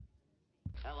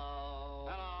Hello.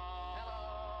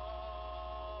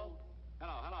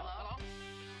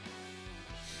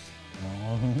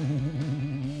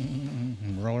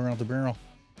 Rolling around the barrel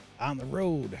on the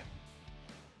road.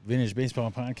 Vintage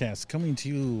Baseball Podcast coming to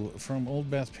you from Old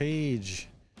Bethpage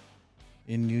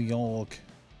in New York.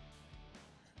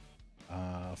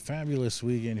 Fabulous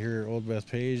weekend here at Old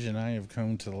Bethpage, and I have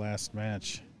come to the last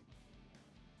match.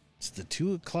 It's the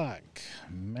 2 o'clock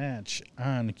match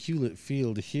on Hewlett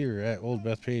Field here at Old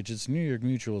Bethpage. It's New York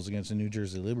Mutuals against the New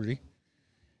Jersey Liberty,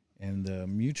 and the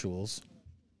Mutuals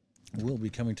will be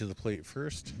coming to the plate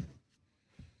first.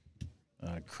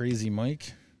 Crazy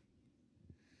Mike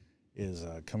is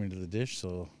coming to the dish,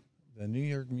 so the New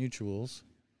York Mutuals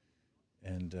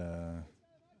and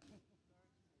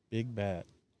Big Bat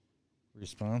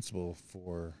responsible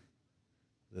for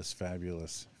this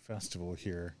fabulous festival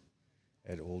here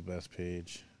at Old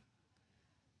Bethpage.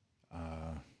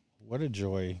 What a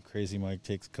joy. Crazy Mike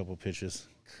takes a couple pitches.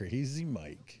 Crazy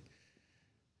Mike.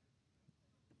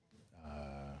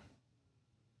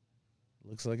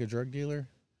 Looks like a drug dealer?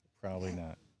 Probably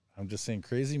not. I'm just saying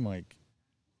Crazy Mike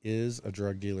is a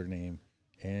drug dealer name,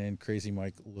 and Crazy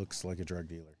Mike looks like a drug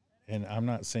dealer. And I'm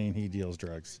not saying he deals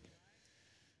drugs.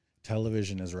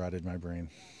 Television has rotted my brain.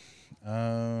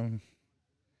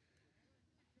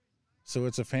 So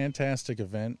it's a fantastic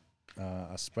event.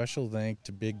 A special thank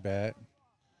to Big Bat.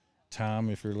 Tom,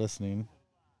 if you're listening,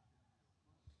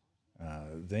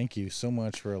 thank you so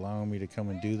much for allowing me to come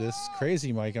and do this.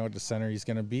 Crazy Mike out to center. He's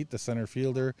going to beat the center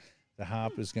fielder. The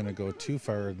hop is going to go too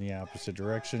far in the opposite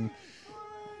direction.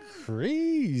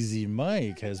 Crazy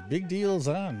Mike has big deals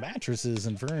on mattresses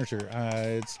and furniture.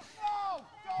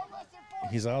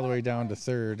 He's all the way down to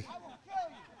third.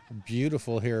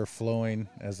 Beautiful hair flowing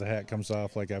as the hat comes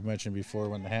off. Like I've mentioned before,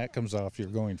 when the hat comes off, you're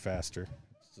going faster.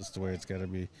 It's just the way it's got to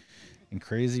be. And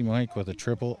Crazy Mike with a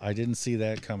triple. I didn't see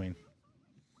that coming.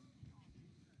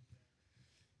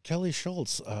 Kelly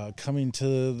Schultz coming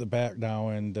to the bat now,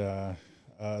 and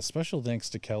special thanks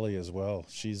to Kelly as well.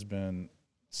 She's been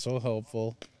so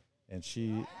helpful, and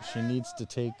she needs to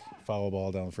take foul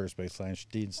ball down the first baseline. She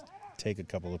needs to take a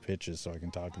couple of pitches so I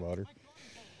can talk about her.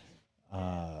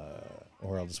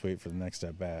 Or I'll just wait for the next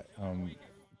at bat.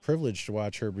 Privileged to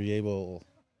watch her be able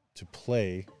to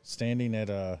play standing at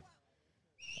a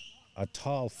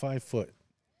tall 5 foot.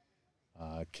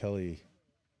 Kelly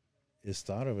is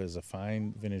thought of as a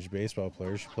fine vintage baseball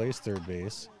player. She plays third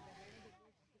base.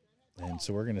 And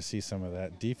so we're going to see some of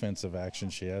that defensive action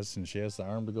she has, and she has the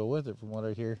arm to go with it from what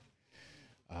I hear.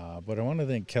 But I want to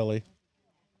thank Kelly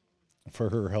for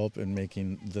her help in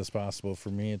making this possible for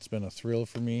me. It's been a thrill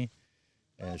for me.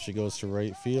 As she goes to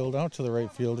right field, out to the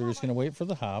right fielder. He's going to wait for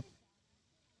the hop,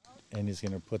 and he's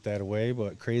going to put that away,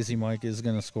 but Crazy Mike is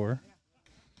going to score.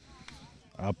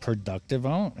 A productive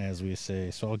out, as we say.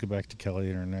 So I'll get back to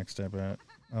Kelly in her next at bat.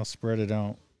 I'll spread it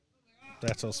out.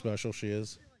 That's how special she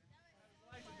is.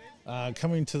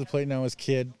 Coming to the plate now is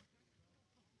Kid.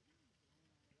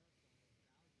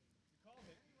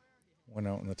 Went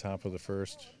out in the top of the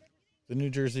first. The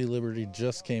New Jersey Liberty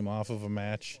just came off of a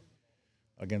match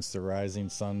against the Rising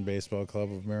Sun Baseball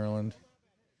Club of Maryland.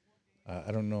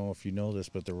 I don't know if you know this,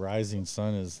 but the Rising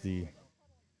Sun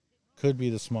could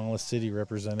be the smallest city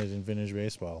represented in vintage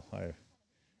baseball. I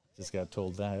just got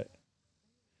told that.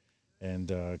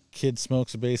 And Kid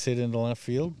smokes a base hit into left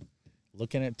field.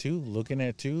 Looking at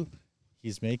two.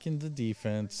 He's making the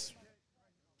defense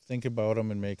think about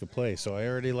him and make a play. So I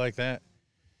already like that.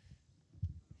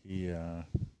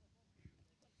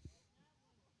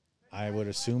 I would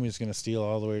assume he's going to steal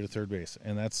all the way to third base,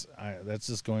 and that's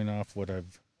just going off what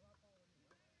I've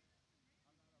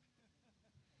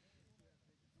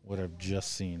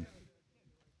just seen.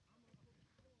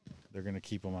 They're going to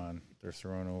keep him on. They're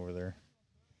throwing over there.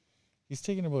 He's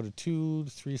taking about a 2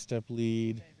 to 3 step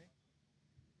lead.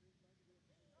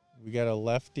 We got a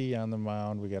lefty on the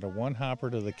mound. We got a one hopper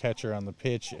to the catcher on the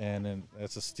pitch, and then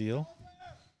that's a steal.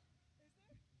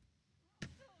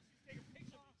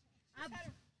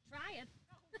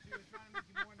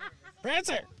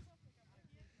 Prancer!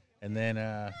 And then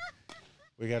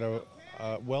we got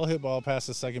a well-hit ball past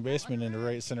the second baseman into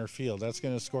right center field. That's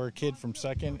going to score a Kid from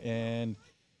second, and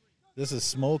this is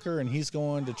Smoker, and he's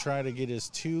going to try to get his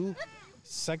 2.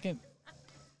 Second,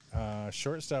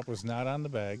 shortstop was not on the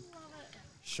bag.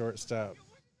 Shortstop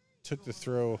took the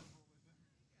throw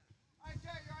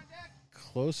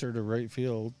closer to right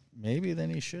field, maybe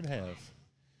than he should have.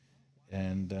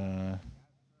 And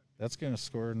that's going to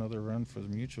score another run for the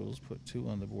Mutuals, put 2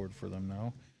 on the board for them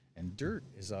now. And Dirt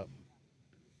is up.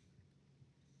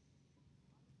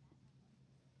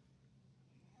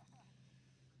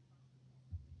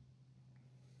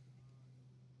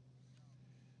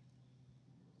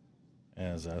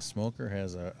 as Smoker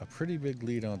has a pretty big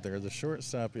lead out there. The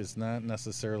shortstop is not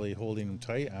necessarily holding him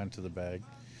tight onto the bag.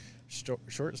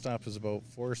 Shortstop is about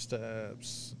 4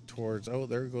 steps towards. Oh,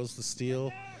 there goes the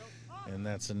steal, and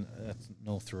that's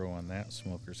no throw on that.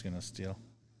 Smoker's going to steal.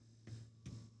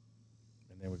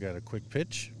 And then we got a quick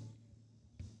pitch.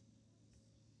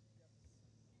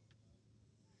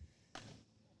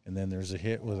 And then there's a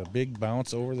hit with a big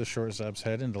bounce over the shortstop's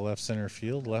head into left center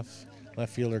field. Left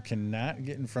fielder cannot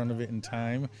get in front of it in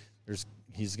time.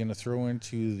 He's going to throw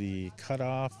into the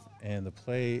cutoff, and the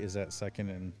play is at second,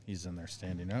 and he's in there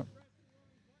standing up.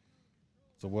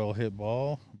 It's a well-hit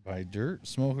ball by Dirt.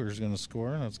 Smoker's going to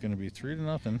score, and it's going to be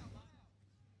 3-0.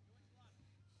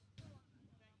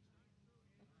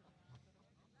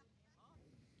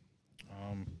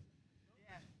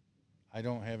 I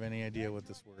don't have any idea what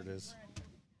this word is.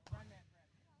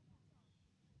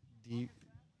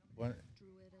 What?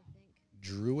 Druid, I think.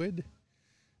 Druid?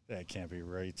 That can't be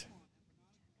right.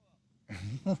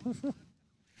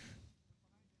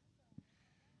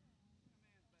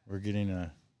 We're getting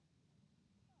a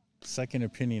second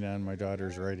opinion on my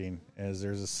daughter's writing, as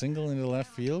there's a single into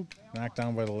left field, knocked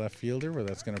down by the left fielder, where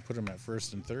that's going to put him at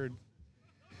first and third.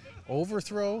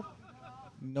 Overthrow,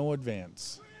 no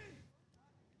advance.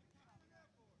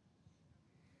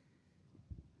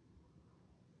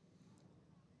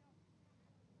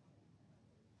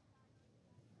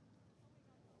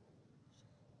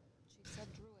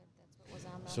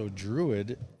 So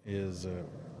Druid is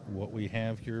what we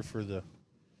have here for the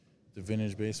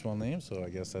vintage baseball name, so I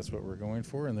guess that's what we're going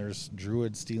for. And there's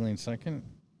Druid stealing second.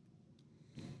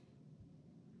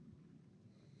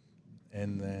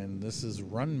 And then this is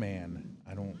Run Man.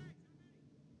 I don't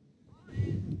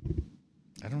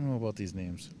know about these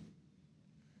names.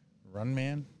 Run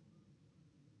Man?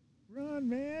 Run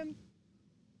Man?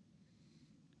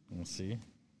 We'll see.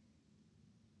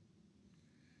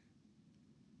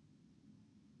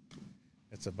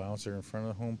 It's a bouncer in front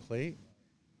of the home plate.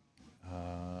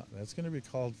 That's going to be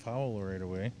called foul right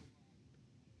away.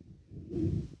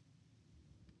 And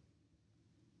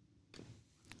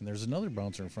there's another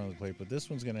bouncer in front of the plate, but this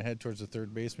one's going to head towards the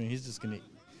third baseman.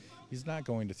 He's not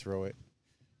going to throw it.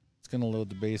 It's going to load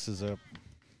the bases up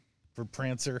for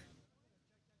Prancer.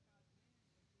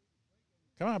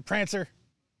 Come on, Prancer.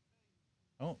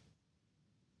 Oh.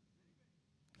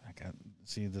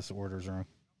 See, this order's wrong.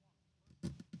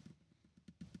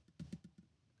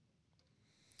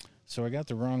 So I got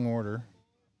the wrong order.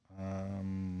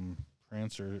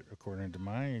 Prancer, according to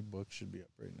my book, should be up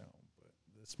right now. But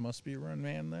this must be Run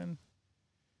Man then.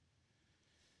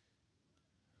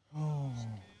 Oh.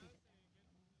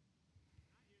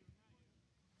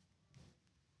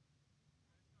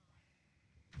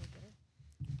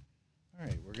 All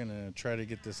right, we're going to try to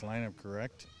get this lineup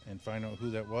correct and find out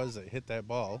who that was that hit that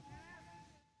ball.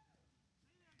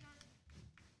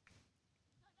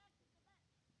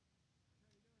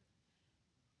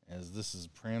 As this is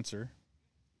Prancer.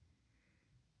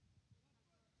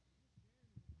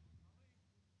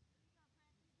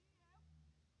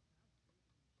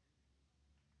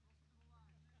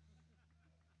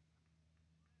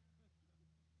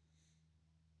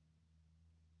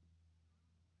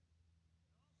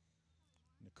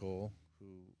 Nicole, who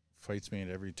fights me at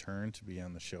every turn to be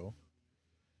on the show.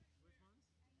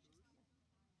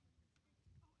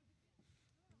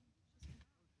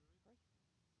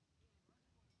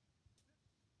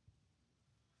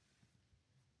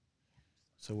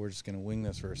 So we're just going to wing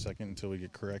this for a second until we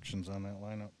get corrections on that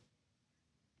lineup.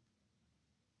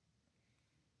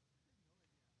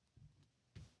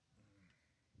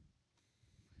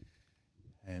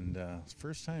 And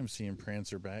first time seeing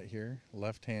Prancer bat here,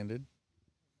 left-handed,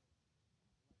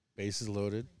 bases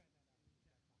loaded.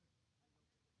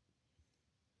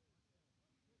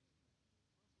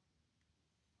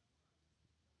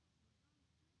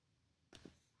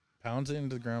 Pounds it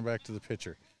into the ground, back to the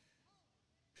pitcher.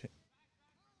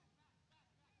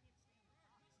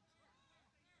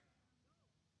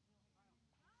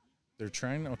 They're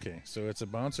trying, okay, so it's a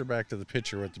bouncer back to the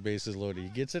pitcher with the bases loaded. He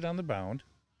gets it on the mound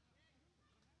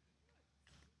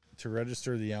to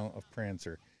register the out of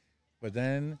Prancer. But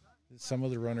then some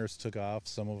of the runners took off,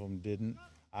 some of them didn't.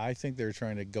 I think they're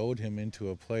trying to goad him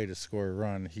into a play to score a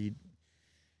run. He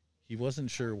wasn't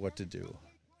sure what to do,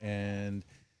 and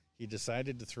he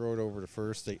decided to throw it over to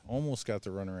first. They almost got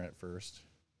the runner at first.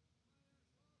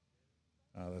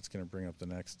 That's going to bring up the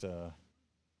next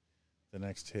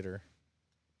hitter.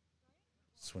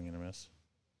 Swing and a miss.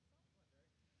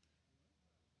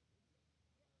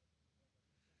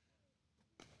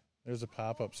 There's a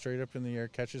pop-up straight up in the air.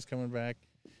 Catcher's coming back,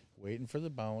 waiting for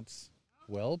the bounce.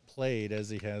 Well played as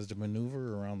he has to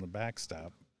maneuver around the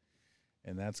backstop,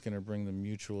 and that's going to bring the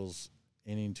Mutuals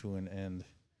inning to an end.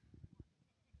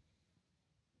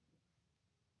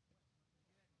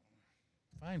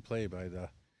 Fine play by the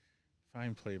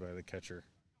catcher.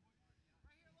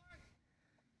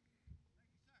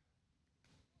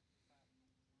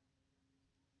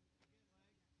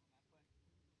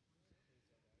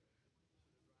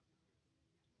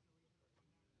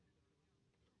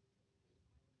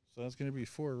 So that's going to be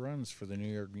 4 runs for the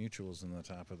New York Mutuals in the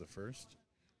top of the first,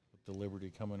 with the Liberty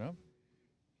coming up.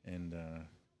 And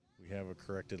we have a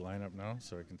corrected lineup now,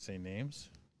 so I can say names.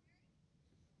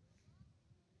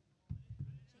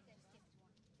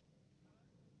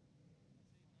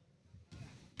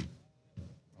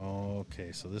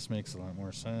 Okay, so this makes a lot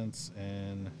more sense.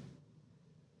 And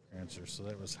Prancer. So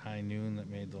that was High Noon that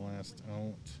made the last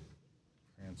out.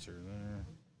 Prancer there.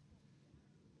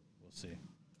 We'll see.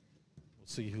 We'll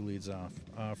see who leads off.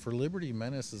 For Liberty,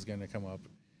 Menace is going to come up.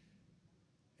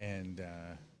 And,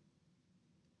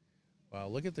 wow,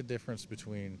 look at the difference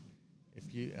between,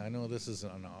 I know this is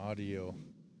an audio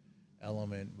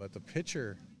element, but the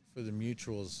pitcher for the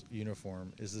Mutuals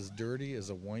uniform is as dirty as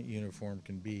a white uniform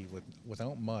can be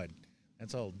without mud.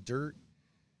 That's all dirt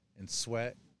and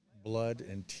sweat, blood,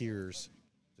 and tears.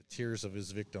 The tears of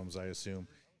his victims, I assume.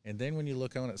 And then when you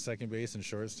look out at second base and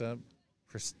shortstop,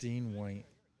 pristine white.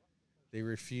 They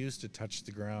refuse to touch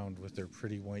the ground with their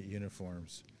pretty white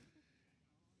uniforms.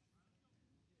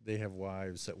 They have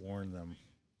wives that warn them,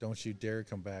 don't you dare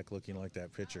come back looking like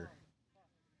that pitcher.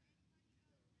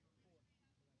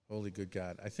 Holy good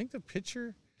God. I think the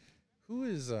pitcher,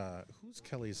 who's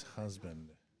Kelly's husband?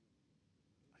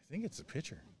 I think it's the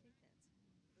pitcher.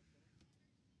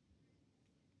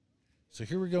 So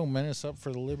here we go, Menace up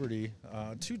for the Liberty.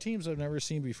 2 teams I've never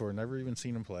seen before, never even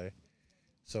seen them play.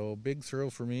 So big thrill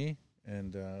for me,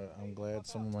 and I'm glad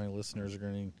some of my listeners are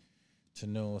going to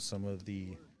know some of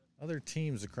the other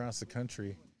teams across the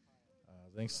country.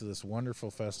 Thanks to this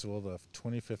wonderful festival, the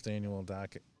 25th annual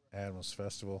Doc Adams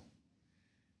Festival.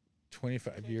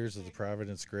 25 years of the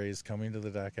Providence Grays coming to the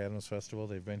Doc Adams Festival.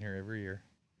 They've been here every year.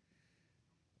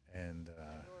 And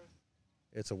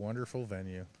it's a wonderful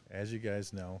venue, as you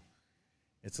guys know.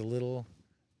 It's a little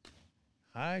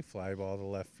high fly ball to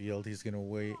left field. He's going to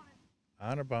wait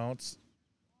on a bounce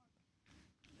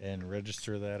and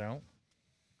register that out.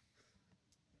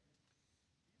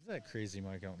 Is that crazy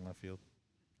Mike out in left field?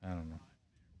 I don't know.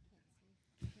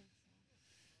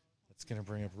 That's going to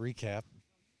bring up recap,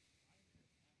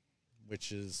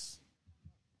 which is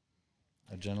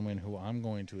a gentleman who I'm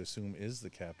going to assume is the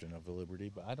captain of the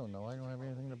Liberty, but I don't know. I don't have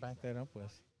anything to back that up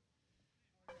with.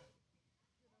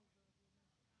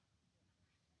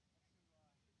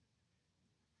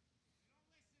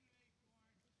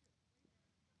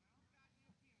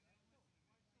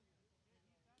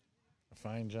 A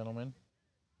fine gentleman.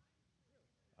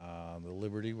 The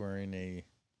Liberty wearing a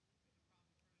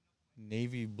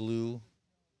navy blue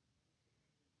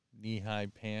knee-high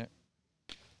pant.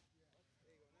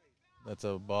 That's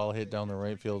a ball hit down the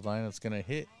right field line. It's going to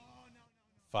hit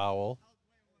foul,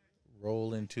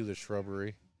 roll into the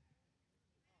shrubbery.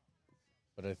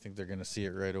 But I think they're going to see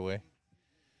it right away.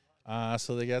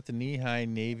 So they got the knee-high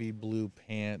navy blue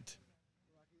pant.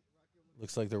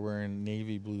 Looks like they're wearing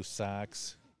navy blue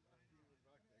socks.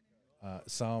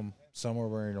 Some are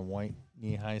wearing a white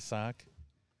knee-high sock.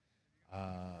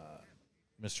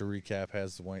 Mr. Recap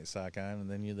has the white sock on, and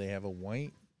then they have a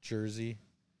white jersey,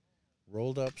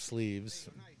 rolled up sleeves,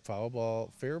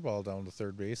 fair ball down the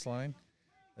third baseline.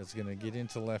 That's going to get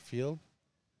into left field,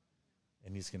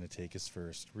 and he's going to take his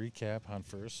first. Recap on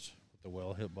first with the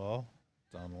well-hit ball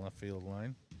down the left field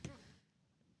line.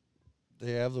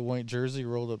 They have the white jersey,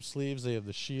 rolled up sleeves. They have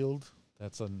the shield.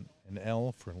 That's an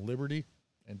L for Liberty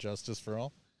and Justice for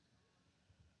All.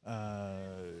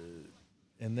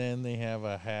 And then they have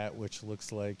a hat which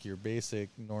looks like your basic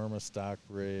Norma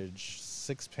Stockbridge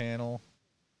 6-panel.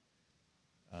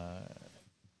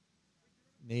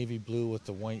 Navy blue with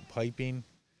the white piping.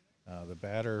 The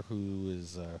batter, who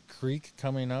is Creek,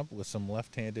 coming up with some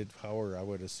left-handed power, I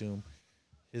would assume.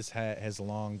 His hat has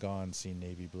long gone seen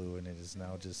navy blue, and it is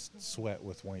now just sweat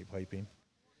with white piping.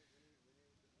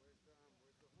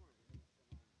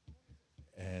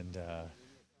 And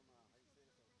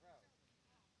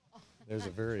there's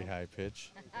a very high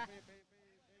pitch.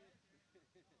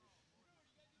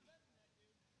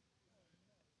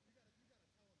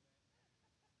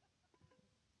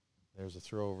 There's a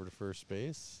throw over to first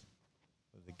base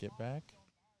with a get back.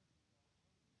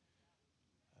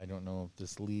 I don't know if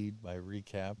this lead by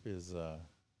Recap is,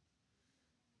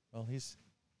 well, he's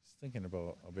thinking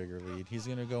about a bigger lead. He's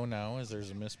going to go now as there's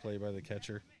a misplay by the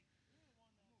catcher.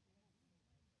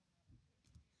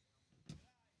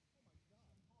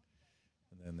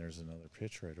 And then there's another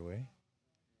pitch right away.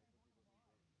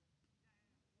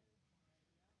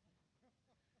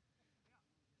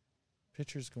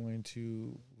 Pitcher's going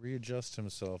to readjust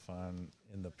himself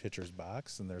in the pitcher's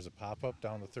box, and there's a pop-up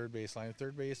down the third baseline.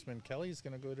 Third baseman Kelly's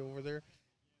going to go over there,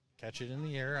 catch it in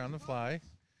the air on the fly.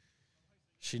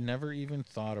 She never even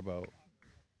thought about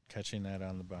catching that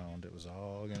on the bound. It was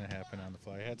all going to happen on the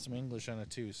fly. I had some English on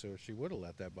it too, so if she would have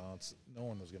let that bounce, no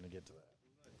one was going to get to that.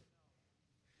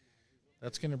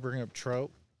 That's going to bring up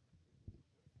Trout.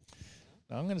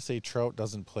 Now I'm going to say Trout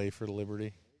doesn't play for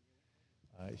Liberty.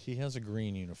 He has a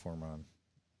green uniform on,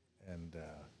 and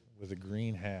with a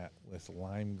green hat with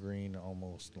lime green,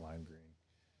 almost lime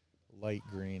green, light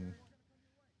green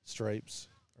stripes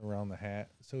around the hat.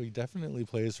 So he definitely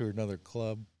plays for another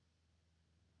club.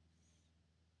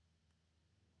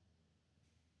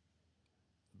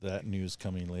 That news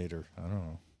coming later. I don't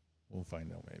know. We'll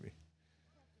find out maybe.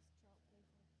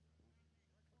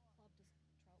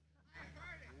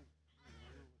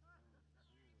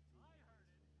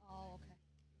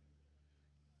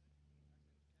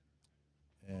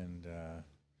 And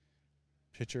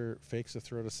pitcher fakes a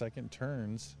throw to second,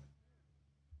 turns.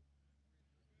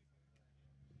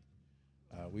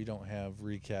 We don't have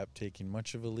recap taking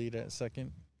much of a lead at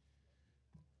second.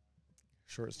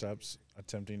 Shortstop's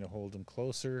attempting to hold him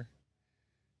closer.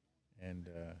 And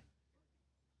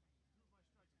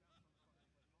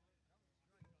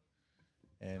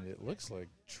it looks like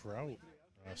Trout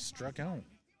struck out.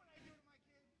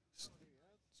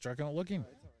 Struck out looking.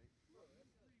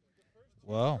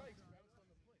 Well,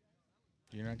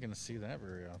 you're not going to see that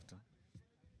very often.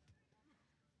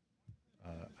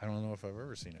 I don't know if I've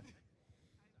ever seen it.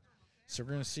 So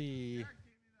we're going to see.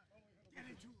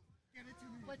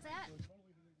 What's that?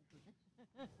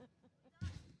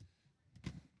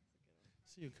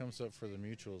 See who comes up for the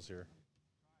mutuals here.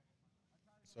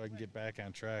 So I can get back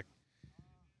on track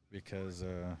because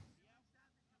I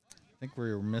think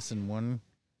we were missing one.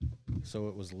 So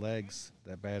it was Legs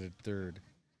that batted third.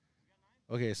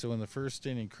 Okay, so in the first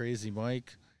inning, Crazy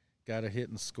Mike got a hit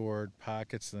and scored.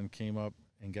 Pockets then came up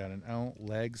and got an out.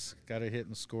 Legs got a hit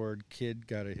and scored. Kid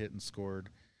got a hit and scored.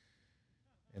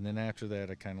 And then after that,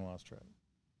 I kind of lost track.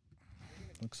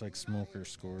 Looks like Smoker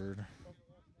scored.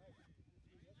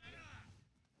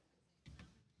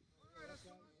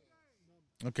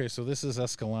 Okay, so this is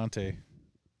Escalante.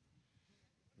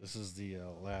 This is the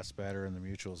last batter in the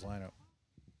Mutuals lineup.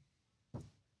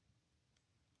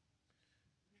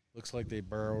 Looks like they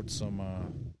borrowed some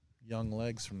young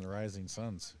legs from the Rising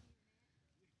Suns.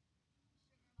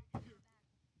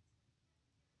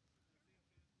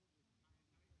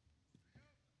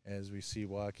 As we see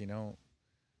walking out,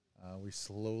 we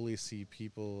slowly see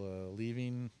people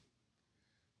leaving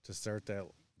to start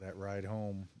that ride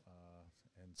home,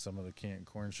 and some of the Canton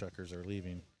Corn Shuckers are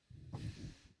leaving.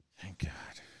 Thank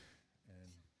God.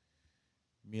 And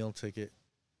meal ticket.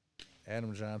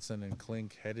 Adam Johnson and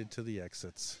Klink headed to the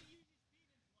exits.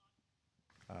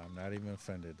 I'm not even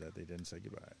offended that they didn't say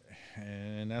goodbye.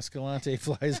 And Escalante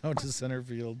flies out to center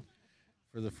field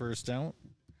for the first out.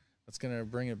 That's going to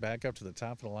bring it back up to the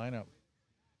top of the lineup.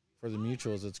 For the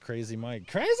Mutuals, it's Crazy Mike.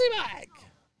 Crazy Mike!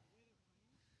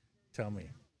 Tell me.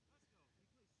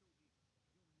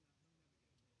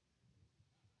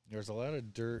 There's a lot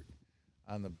of dirt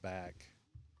on the back.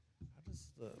 How does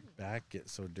the back get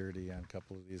so dirty on a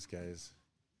couple of these guys?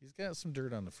 He's got some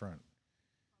dirt on the front.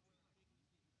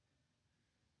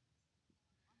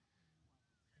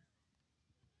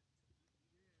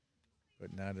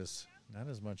 But not as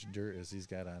much dirt as he's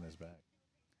got on his back.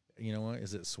 You know what?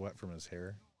 Is it sweat from his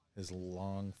hair? His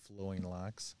long flowing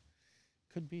locks?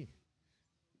 Could be.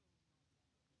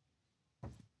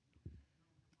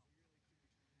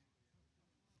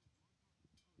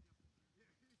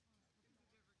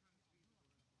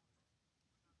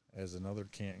 As another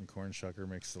Canton Corn Shucker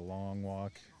makes the long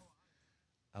walk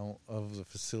out of the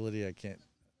facility. I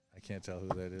can't tell who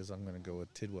that is. I'm going to go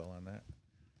with Tidwell on that.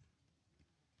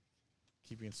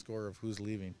 Keeping score of who's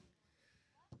leaving.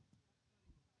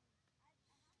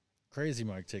 Crazy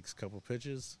Mike takes a couple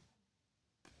pitches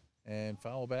and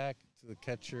foul back to the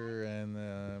catcher,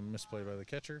 and misplay by the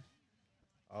catcher.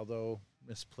 Although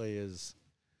misplay is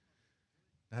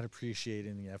not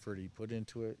appreciating the effort he put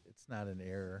into it, it's not an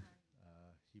error.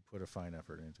 He put a fine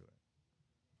effort into it.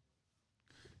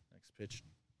 Next pitch.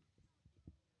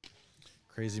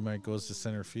 Crazy Mike goes to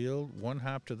center field. One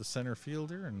hop to the center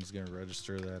fielder, and he's going to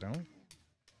register that out.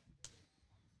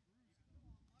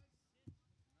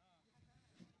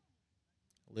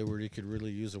 Liberty could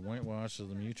really use a whitewash of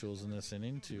the Mutuals in this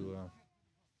inning to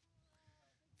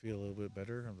feel a little bit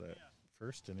better of that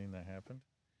first inning that happened.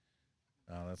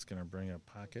 That's going to bring up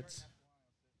Pockets.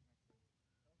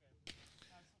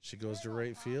 She goes to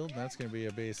right field, and that's going to be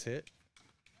a base hit.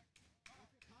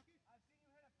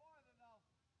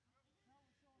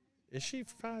 Is she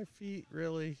 5 feet,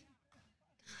 really?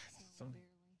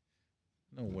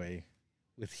 No way.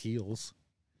 With heels.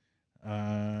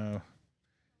 Pockets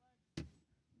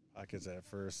at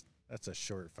first. That's a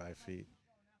short 5 feet.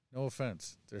 No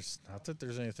offense. There's not that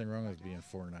there's anything wrong with being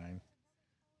 4'9".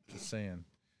 Just saying.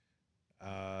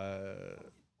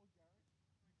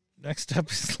 Next up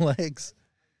is legs.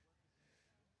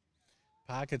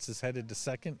 Pockets is headed to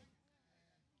second.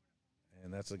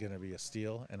 And that's going to be a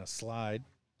steal and a slide.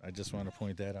 I just want to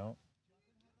point that out.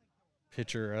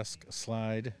 Pitcher-esque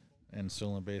slide and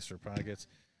stolen base for Pockets.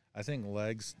 I think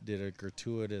legs did a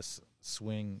gratuitous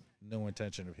swing, no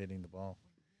intention of hitting the ball,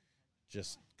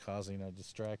 just causing a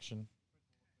distraction.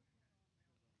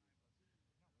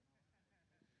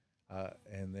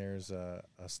 And there's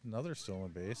another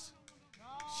stolen base.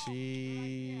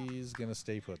 She's going to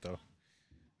stay put, though.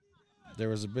 There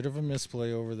was a bit of a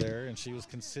misplay over there, and she was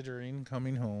considering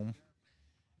coming home,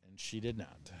 and she did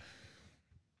not.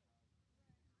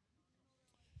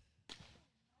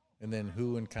 And then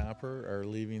Who and Copper are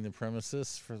leaving the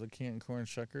premises for the Canton Corn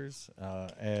Shuckers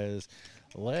as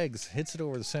legs hits it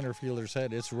over the center fielder's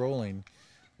head. It's rolling.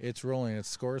 It's rolling. It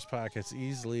scores Pockets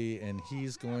easily, and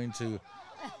he's going to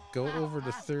go over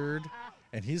to third,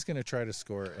 and he's going to try to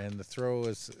score. And the throw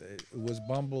was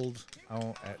bumbled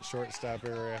out at shortstop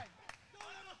area.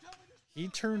 He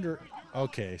turned her.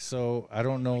 Okay, so I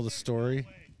don't know the story.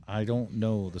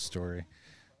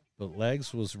 But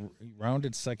Legs was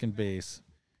rounded second base,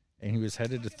 and he was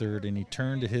headed to third, and he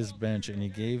turned to his bench, and he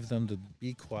gave them the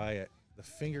be quiet, the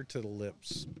finger to the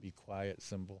lips, be quiet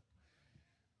symbol.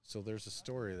 So there's a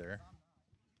story there.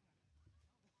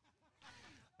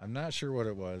 I'm not sure what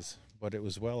it was, but it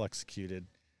was well executed,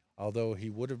 although he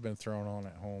would have been thrown on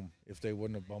at home if they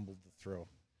wouldn't have bumbled the throw.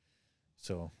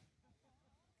 So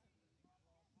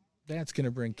that's going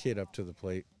to bring Kid up to the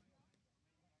plate.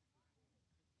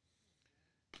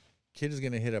 Kid is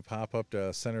going to hit a pop-up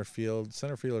to center field.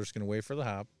 Center fielder's going to wait for the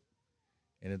hop,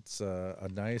 and it's a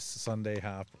nice Sunday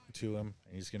hop to him,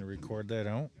 and he's going to record that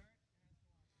out.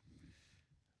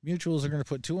 Mutuals are going to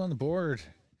put 2 on the board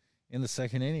in the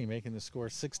second inning, making the score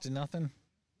 6-0.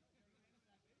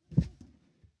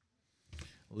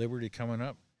 Liberty coming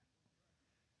up.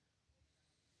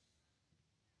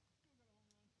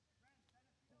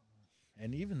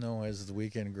 And even though as the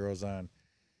weekend grows on,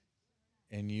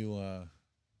 and you've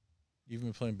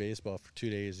been playing baseball for 2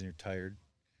 days and you're tired,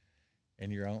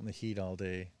 and you're out in the heat all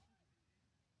day,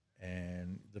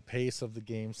 and the pace of the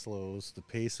game slows, the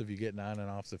pace of you getting on and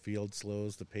off the field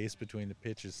slows, the pace between the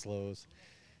pitches slows,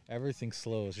 everything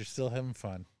slows. You're still having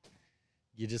fun.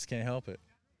 You just can't help it.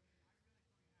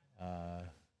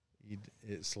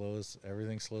 It slows.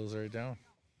 Everything slows right down.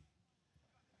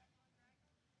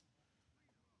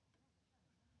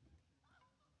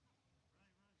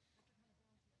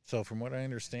 So from what I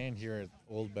understand here at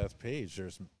Old Bethpage,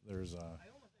 there's a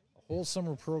whole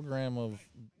summer program of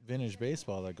vintage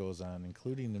baseball that goes on,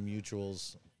 including the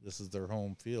Mutuals. This is their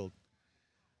home field.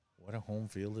 What a home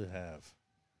field to have.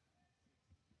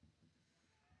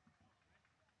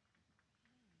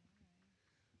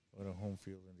 What a home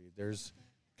field indeed. There's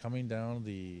coming down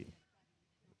the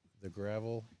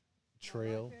gravel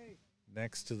trail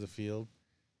next to the field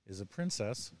is a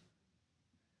princess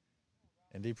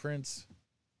and a prince.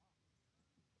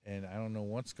 And I don't know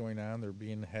what's going on.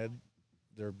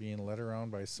 They're being led around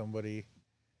by somebody.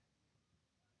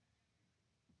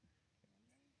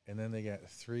 And then they got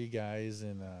 3 guys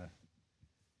in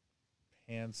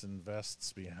pants and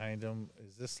vests behind them.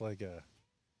 Is this like a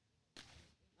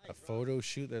photo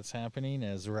shoot that's happening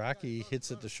as Rocky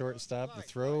hits at the shortstop? The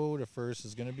throw to first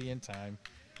is going to be in time.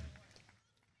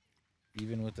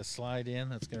 Even with the slide in,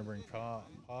 that's going to bring Paw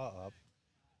up.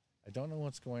 I don't know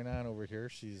what's going on over here.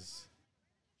 She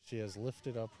has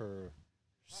lifted up her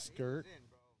skirt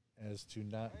as to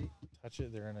not touch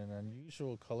it. They're in an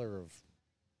unusual color of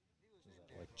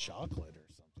like chocolate or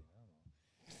something.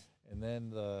 I don't know. And then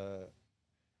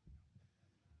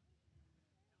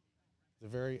the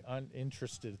very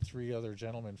uninterested 3 other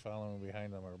gentlemen following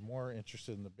behind them are more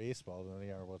interested in the baseball than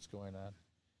they are what's going on.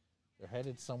 They're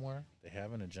headed somewhere. They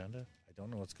have an agenda. I don't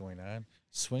know what's going on.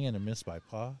 Swing and a miss by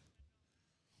Paw.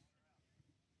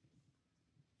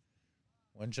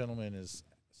 One gentleman is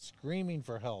screaming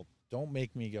for help. Don't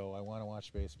make me go. I want to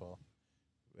watch baseball.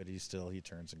 But he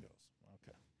turns and goes.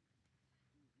 Okay.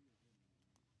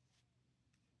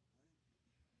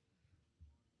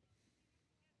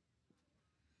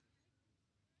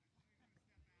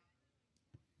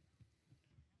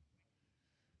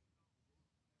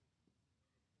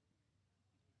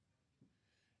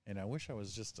 And I wish I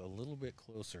was just a little bit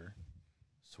closer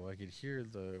so I could hear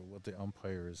what the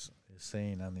umpire is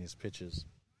saying on these pitches,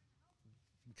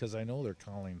 because I know they're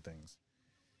calling things,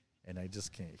 and I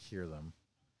just can't hear them.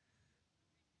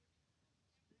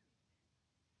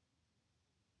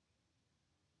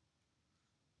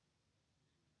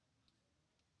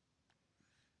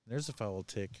 There's a foul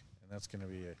tick, and that's going to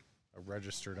be a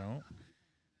registered out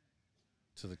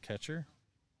to the catcher.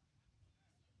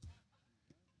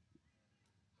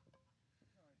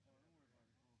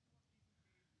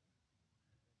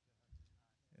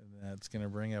 And that's going to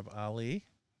bring up Ali.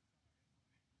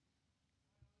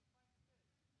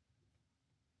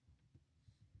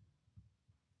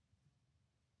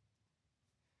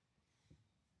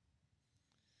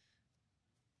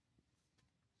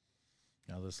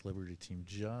 Now this Liberty team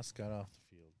just got off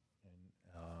the field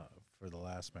and for the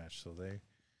last match, so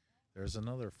there's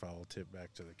another foul tip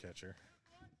back to the catcher,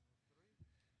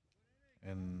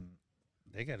 and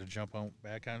they got to jump out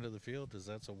back onto the field because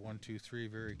that's a 1-2-3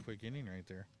 very quick inning right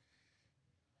there.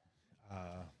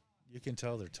 You can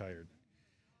tell they're tired,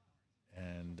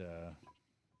 and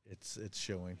it's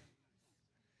showing.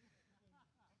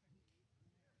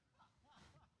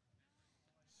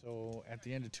 So at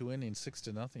the end of 2 innings,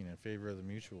 6-0 in favor of the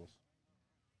Mutuals.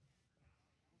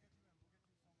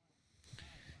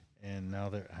 And now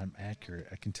that I'm accurate,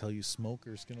 I can tell you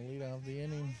Smoker's going to lead off the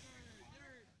inning.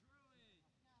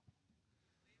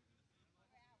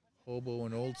 Hobo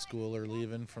and Old School are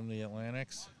leaving from the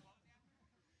Atlantics.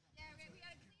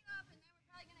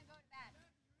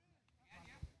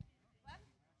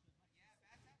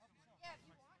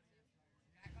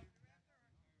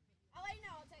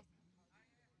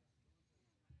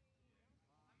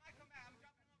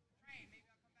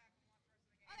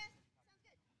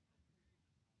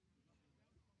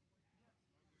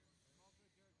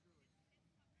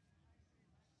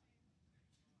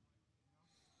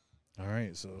 All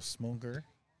right, so Smoker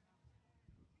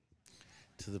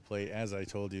to the plate. As I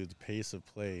told you, the pace of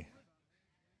play,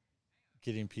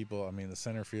 getting people, I mean, the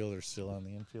center fielder's still on the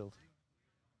infield.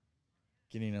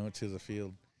 Getting out to the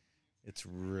field, it's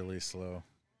really slow.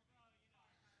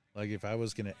 Like, if I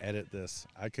was going to edit this,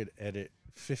 I could edit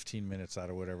 15 minutes out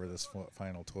of whatever this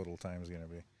final total time is going to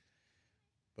be.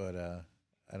 But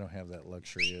I don't have that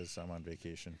luxury as I'm on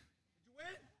vacation. Did you win?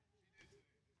 Did you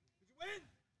win?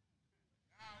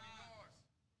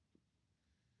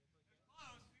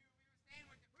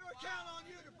 We were counting on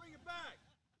you to bring it back.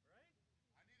 Right?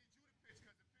 I needed you to pitch because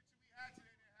the pitcher we had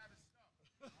today didn't have his stuff.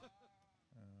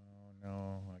 Oh,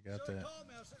 no, I got that. Call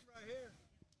me. I'm sitting right here.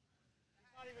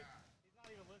 He's not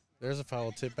even listening. There's a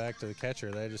foul tip back to the catcher.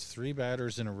 That is 3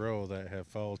 batters in a row that have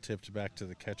foul tipped back to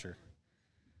the catcher.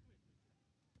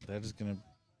 That is going to...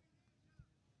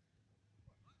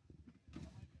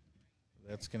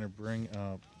 That's going to bring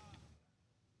up...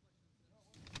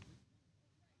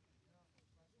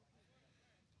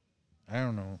 I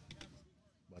don't know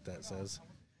what that says.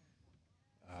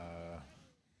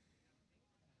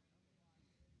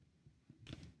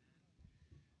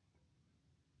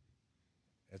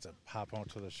 It's a pop out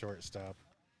to the shortstop.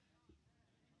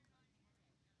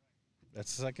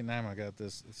 That's the second time I got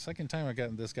this. The second time I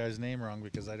got this guy's name wrong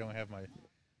because I don't have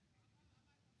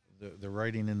the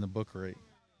writing in the book right.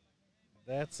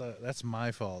 That's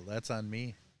my fault. That's on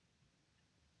me.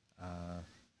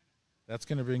 That's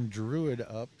going to bring Druid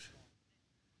up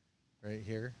right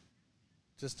here.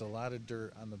 Just a lot of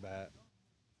dirt on the bat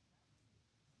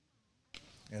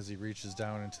as he reaches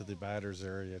down into the batter's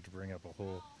area to bring up a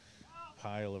whole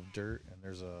pile of dirt, and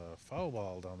there's a foul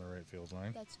ball down the right field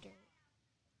line. That's dirt.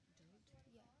 Dirt?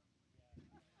 Yeah.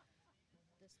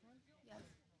 This one? Yes.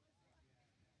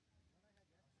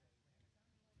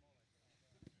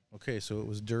 Okay, so it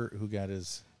was Dirt who got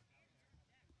his...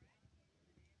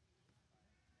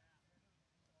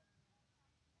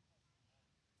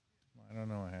 I don't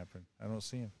know what happened. I don't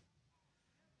see him.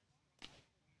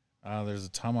 There's a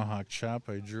tomahawk chop.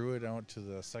 I drew it out to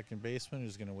the second baseman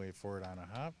who's going to wait for it on a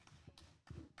hop.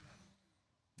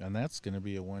 And that's going to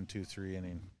be a 1-2-3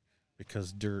 inning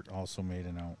because Dirt also made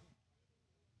an out.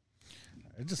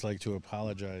 I'd just like to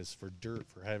apologize for Dirt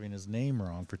for having his name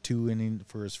wrong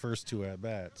for his first 2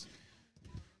 at-bats.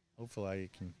 Hopefully I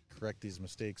can correct these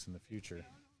mistakes in the future.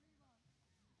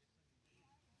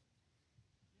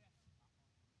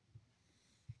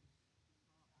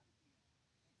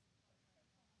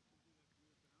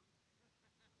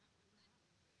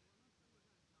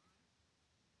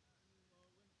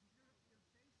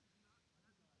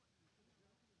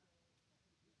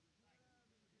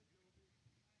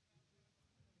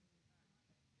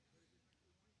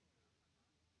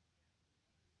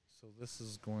 So this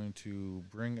is going to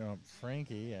bring up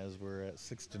Frankie as we're at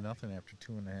 6-0 after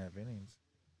 2.5 innings.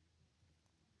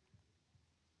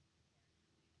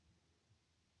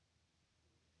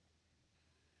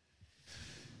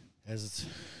 As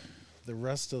the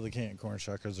rest of the Canton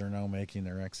Cornshuckers are now making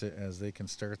their exit as they can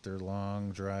start their long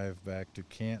drive back to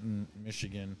Canton,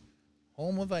 Michigan,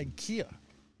 home of IKEA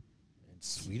and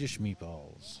Swedish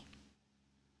meatballs.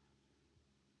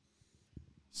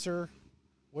 Sir,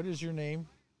 what is your name?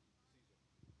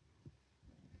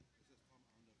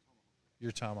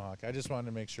 Your Tomahawk. I just wanted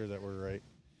to make sure that we're right.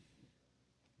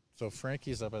 So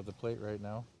Frankie's up at the plate right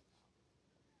now.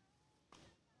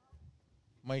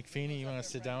 Mike Feeney, you want to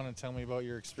sit down and tell me about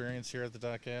your experience here at the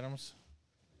Doc Adams?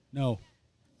 No.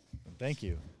 Thank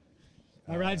you.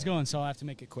 My ride's going, so I'll have to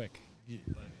make it quick.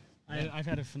 I've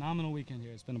had a phenomenal weekend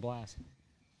here. It's been a blast.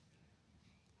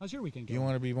 How's your weekend going? You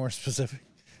want to be more specific?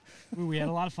 We had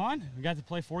a lot of fun. We got to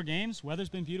play 4 games. Weather's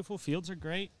been beautiful. Fields are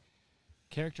great.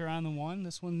 Character on the one.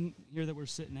 This one here that we're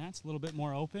sitting at, it's a little bit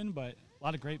more open, but a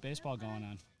lot of great baseball going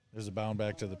on. There's a bound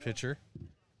back to the pitcher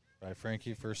by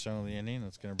Frankie, first down of the inning.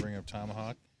 That's going to bring up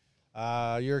Tomahawk.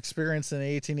 Your experience in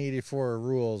the 1884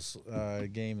 rules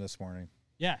game this morning.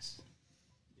 Yes.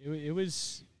 It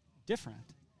was different.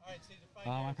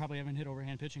 I probably haven't hit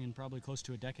overhand pitching in probably close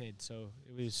to a decade, so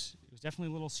it was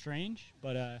definitely a little strange,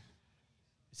 but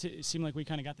it seemed like we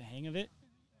kind of got the hang of it.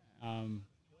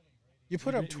 You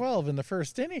put up 12 in the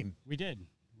first inning. We did.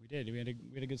 We had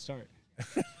a good start.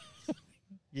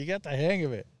 You got the hang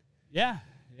of it. Yeah.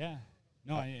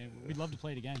 No, we'd love to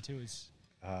play it again, too. It's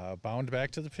bound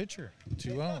back to the pitcher,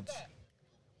 2 outs.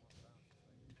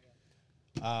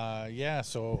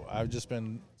 So I've just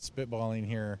been spitballing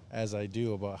here as I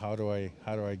do about how do I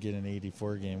get an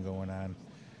 84 game going on,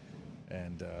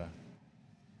 and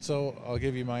so I'll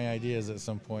give you my ideas at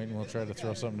some point, and we'll try to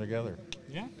throw something together.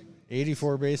 Yeah.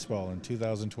 84 baseball in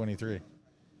 2023. I'm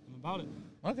about it.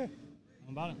 Okay. I'm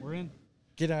about it. We're in.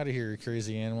 Get out of here, you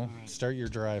crazy animal. Right. Start your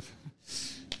drive.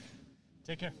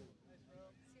 Take care.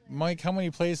 Mike, how many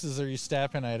places are you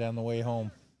stopping at on the way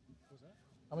home?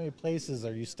 How many places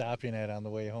are you stopping at on the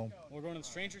way home? We're going to the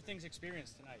Stranger Things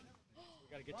experience tonight. We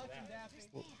got to get to that.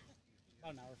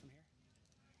 About an hour from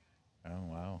here. Oh,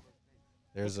 wow.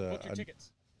 There's Book your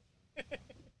tickets.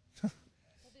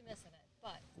 We'll be missing it,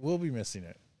 but We'll be missing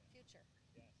it. future.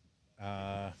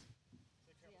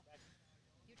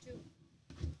 You too.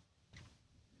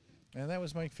 And that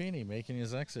was Mike Feeney making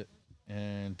his exit.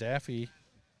 And Daffy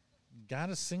got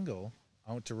a single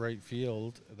out to right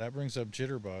field. That brings up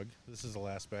Jitterbug. This is the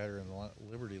last batter in the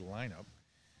Liberty lineup.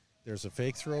 There's a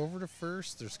fake throw over to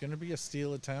first. There's going to be a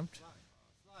steal attempt.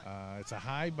 It's a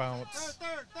high bounce.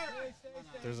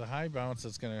 There's a high bounce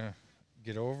that's going to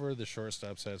get over the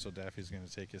shortstop's head, so Daffy's going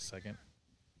to take his second.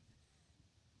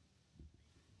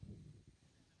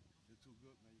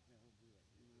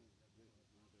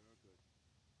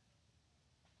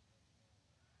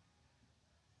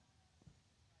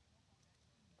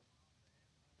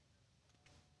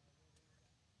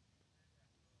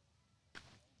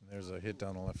 There's a hit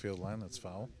down the left field line that's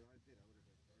foul.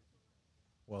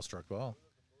 Well struck ball.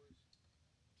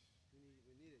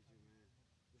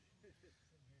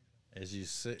 As you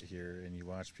sit here and you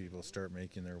watch people start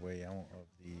making their way out of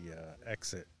the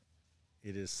exit,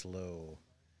 it is slow.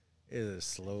 It is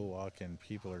slow walking.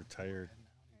 People are tired.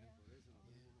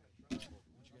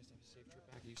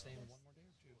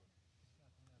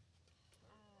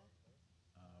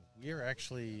 We are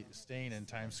actually staying in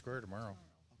Times Square tomorrow.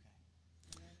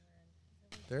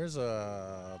 There's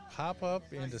a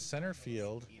pop-up into center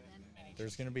field.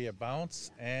 There's going to be a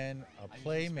bounce and a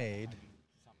play made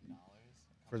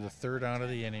for the third out of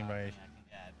the inning by...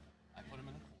 I put him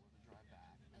in the cooler to drive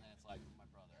back, and then it's like my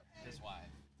brother, his wife,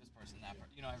 this person, that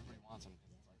person. You know, everybody wants him.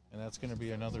 And that's going to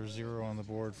be another 0 on the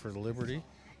board for Liberty.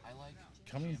 I like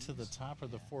Coming to the top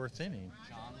of the fourth inning,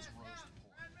 John's roast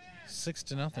pork.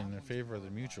 6-0 in favor of the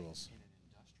Mutuals. In an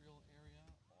industrial area,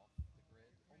 off the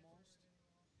grid almost.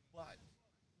 But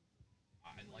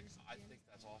I think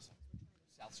that's awesome.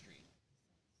 South Street.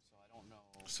 So I don't know.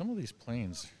 Some of these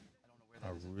planes I don't know where that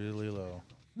are is in really low.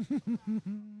 I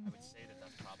would say that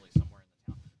that's probably somewhere in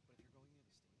the town. But if you're going near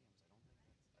the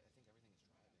stadiums, I think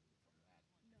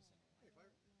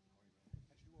everything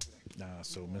is driving from that.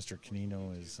 So Mr.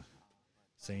 Canino is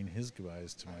saying his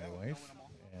goodbyes to my wife,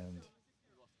 and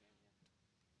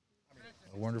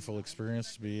a wonderful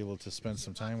experience to be able to spend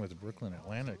some time with the Brooklyn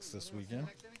Atlantics this weekend.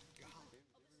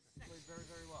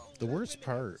 The worst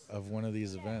part of one of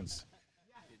these events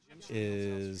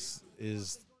is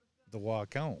the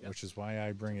walkout, which is why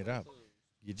I bring it up.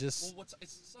 you just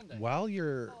It's Sunday. while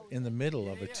you're in the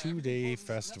middle of a Yeah, 2-day closes- that's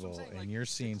what I'm festival saying, and like, you're they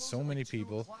seeing close so at, many like, 2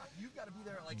 people, o'clock. You've got to be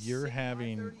there at, like, you're 6,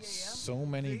 having 5:30 a.m. so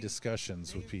many They-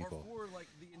 discussions with they are people, for, like,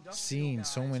 the industrial seeing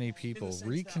so guys many in the people, sense that,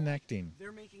 like, reconnecting.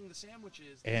 they're making the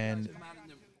sandwiches. And these guys come out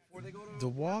in before they go to the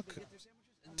work, walk they get their sandwiches,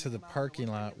 and to they the come out parking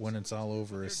and lot when it's all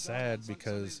over is sad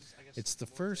because it's the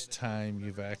first time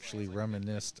you've actually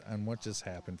reminisced on what just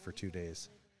happened for 2 days.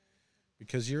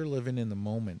 Because you're living in the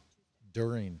moment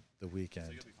during the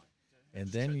weekend. And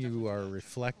then you are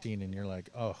reflecting and you're like,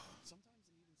 oh,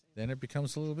 then it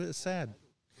becomes a little bit sad.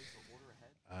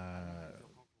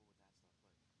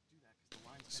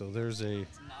 So there's a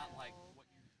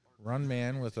run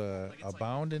man with a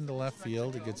bound into left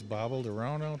field. It gets bobbled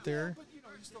around out there,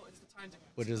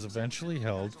 but is eventually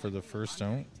held for the first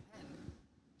out.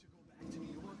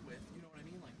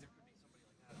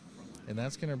 And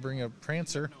that's going to bring up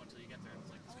Prancer.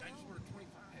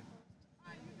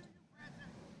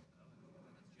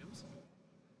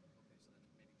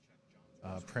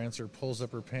 Prancer pulls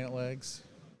up her pant legs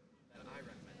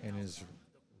and is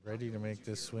ready to make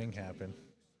this swing happen.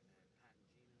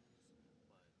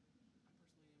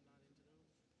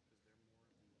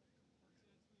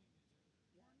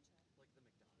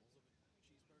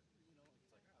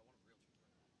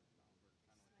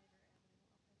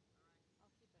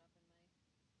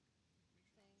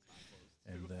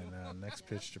 And then next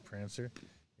pitch to Prancer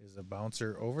is a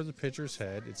bouncer over the pitcher's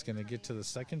head. It's going to get to the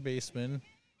second baseman.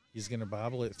 He's going to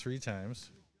bobble it 3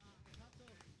 times.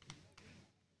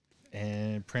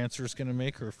 And Prancer's going to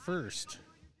make her first.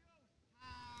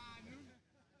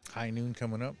 High noon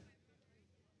coming up.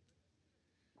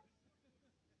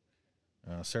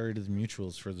 Sorry to the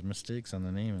Mutuals for the mistakes on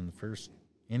the name in the first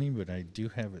inning, but I do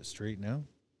have it straight now,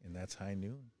 and that's high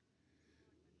noon.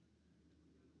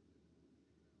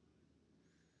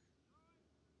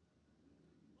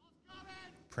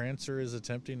 Prancer is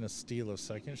attempting a steal of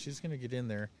second. She's going to get in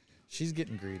there. She's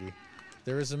getting greedy.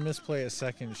 There is a misplay at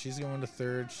second. She's going to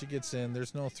third. She gets in.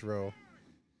 There's no throw.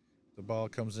 The ball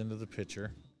comes into the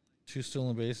pitcher. 2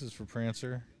 stolen bases for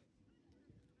Prancer.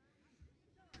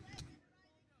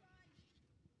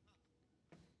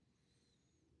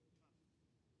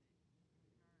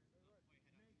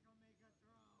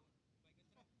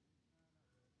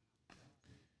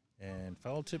 And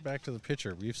foul tip back to the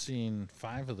pitcher. We've seen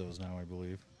 5 of those now, I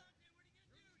believe.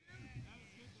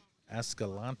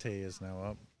 Escalante is now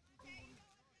up.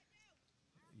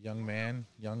 Young man,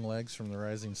 young legs from the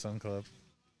Rising Sun Club.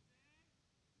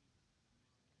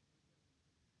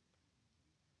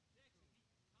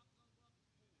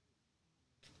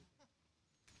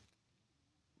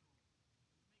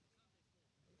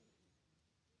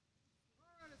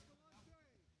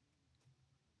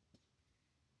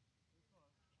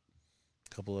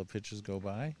 Couple of pitches go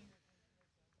by.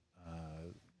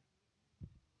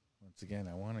 Once again,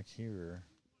 I want to hear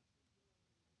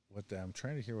I'm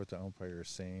trying to hear what the umpire is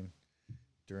saying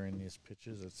during these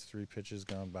pitches. It's 3 pitches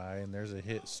gone by, and there's a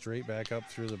hit straight back up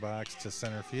through the box to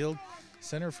center field.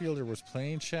 Center fielder was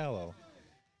playing shallow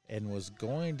and was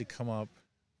going to come up,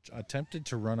 attempted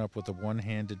to run up with a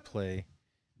one-handed play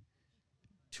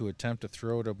to attempt to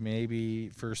throw to maybe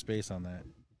first base on that,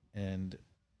 and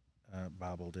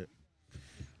bobbled it.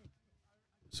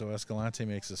 So Escalante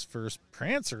makes his first.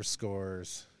 Prancer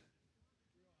scores.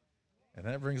 And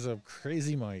that brings up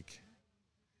Crazy Mike.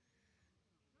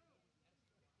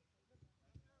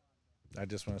 I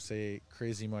just want to say,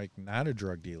 Crazy Mike, not a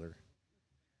drug dealer.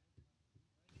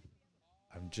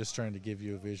 I'm just trying to give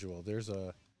you a visual. There's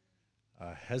a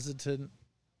hesitant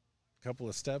couple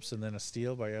of steps and then a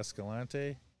steal by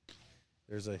Escalante.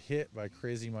 There's a hit by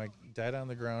Crazy Mike dead on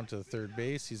the ground to the third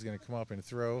base. He's going to come up and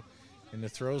throw. And the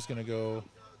throw's going to go,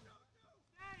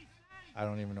 I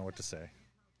don't even know what to say.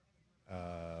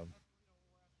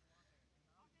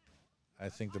 I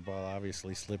think the ball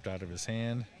obviously slipped out of his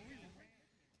hand.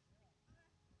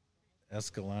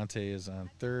 Escalante is on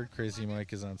third. Crazy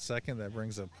Mike is on second. That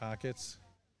brings up Pockets.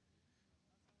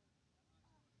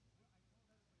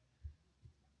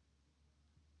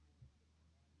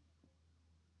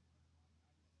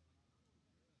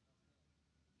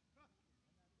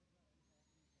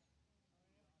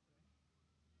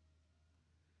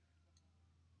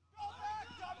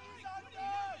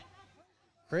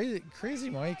 Crazy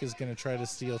Mike is going to try to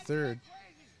steal third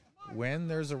when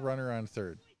there's a runner on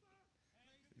third.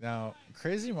 Now,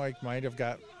 Crazy Mike might have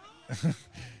got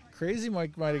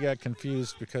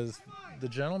confused because the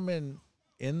gentleman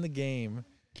in the game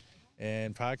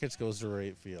and Pockets goes to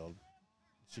right field.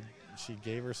 She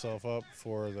gave herself up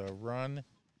for the run,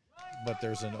 but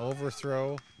there's an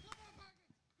overthrow.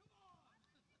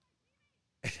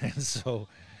 And so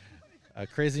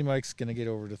Crazy Mike's going to get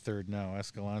over to third now.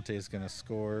 Escalante is going to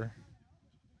score.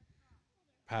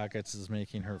 Pockets is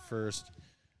making her first.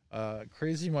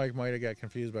 Crazy Mike might have got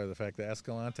confused by the fact that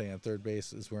Escalante on third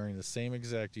base is wearing the same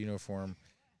exact uniform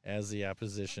as the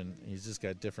opposition. He's just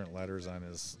got different letters on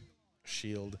his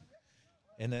shield.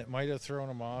 And that might have thrown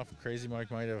him off. Crazy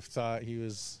Mike might have thought he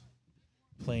was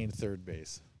playing third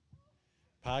base.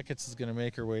 Pockets is going to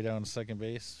make her way down to second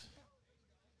base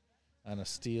on a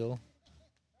steal.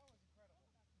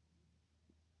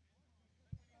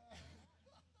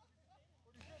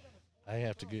 I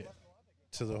have to get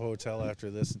to the hotel after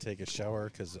this and take a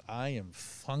shower because I am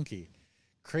funky.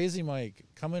 Crazy Mike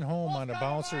coming home on a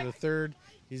bouncer to third.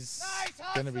 He's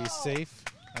going to be safe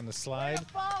on the slide.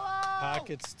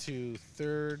 Pockets to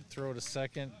third, throw to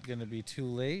second. Going to be too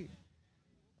late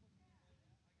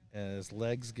as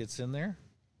Legs gets in there.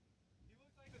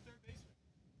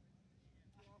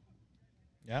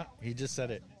 Yeah, he just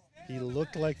said it. He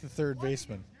looked like the third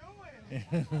baseman.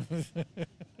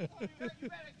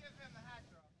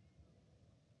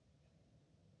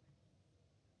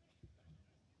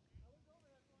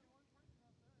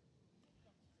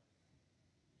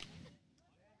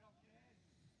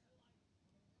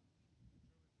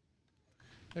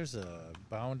 There's a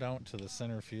bound out to the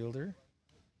center fielder.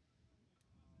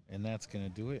 And that's going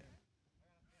to do it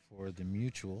for the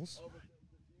Mutuals.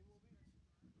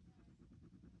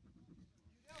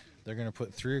 They're going to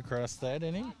put 3 across that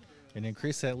inning and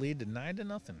increase that lead to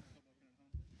 9-0.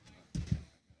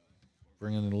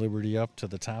 Bringing the Liberty up to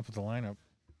the top of the lineup.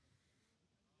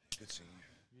 Good seeing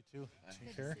You too.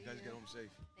 Take care. you. You guys get home safe.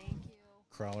 Thank you.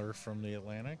 Crawler from the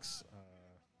Atlantics.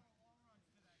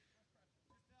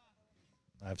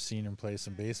 I've seen him play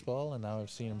some baseball, and now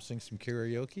I've seen him sing some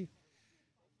karaoke.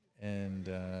 And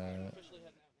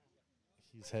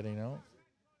he's heading out.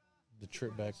 The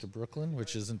trip back to Brooklyn,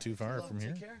 which isn't too far from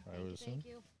here, I would assume. Thank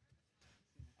you.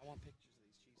 I want pictures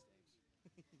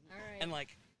of these cheesesteaks. All right. And,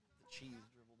 like, the cheese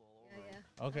dribbled all over yeah, it.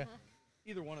 yeah. Okay.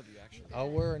 Either one of you, actually. I'll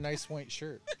wear a nice white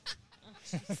shirt.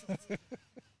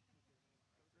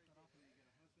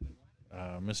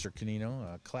 Mr.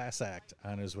 Canino, a class act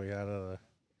on his way out of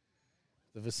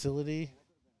the facility.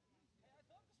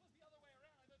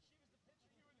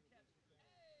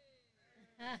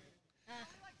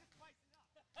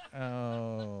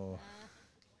 Oh.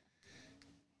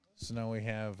 So now we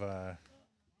have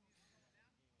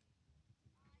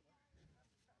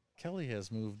Kelly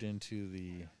has moved into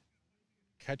the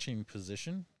catching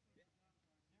position.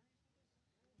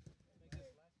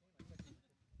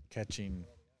 Catching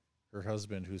her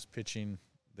husband who's pitching.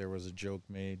 There was a joke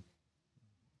made.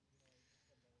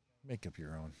 Make up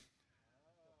your own.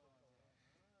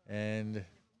 And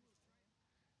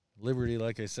Liberty,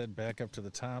 like I said, back up to the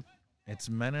top. It's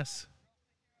Menace.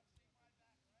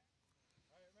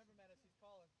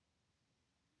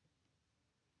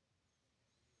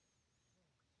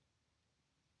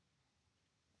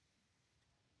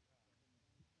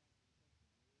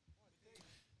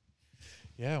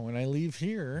 Yeah, when I leave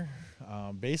here,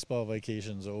 baseball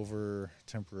vacation's over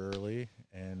temporarily,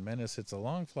 and Menace hits a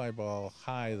long fly ball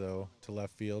high, though, to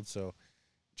left field, so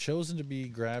chosen to be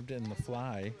grabbed in the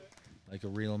fly like a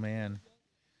real man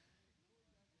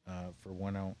for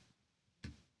 1 out.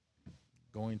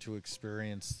 Going to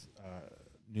experience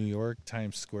New York,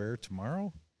 Times Square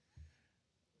tomorrow,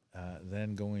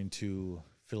 then going to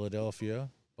Philadelphia,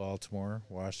 Baltimore,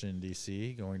 Washington,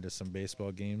 D.C., going to some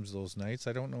baseball games those nights.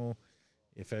 I don't know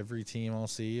if every team I'll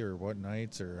see or what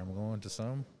nights, or I'm going to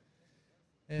some.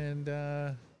 And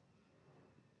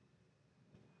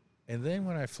then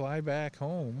when I fly back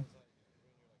home,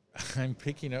 I'm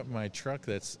picking up my truck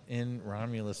that's in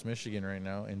Romulus, Michigan right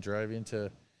now and driving to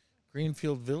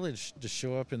Greenfield Village to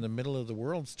show up in the middle of the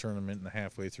World's Tournament and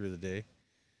halfway through the day.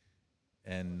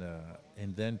 And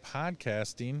then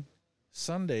podcasting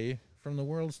Sunday from the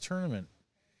World's Tournament.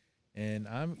 And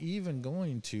I'm even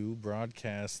going to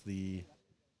broadcast the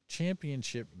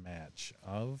championship match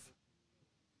of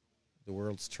the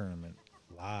World's Tournament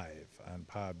live on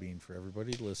Podbean for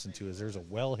everybody to listen to, as there's a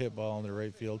well-hit ball in the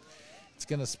right field. It's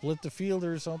going to split the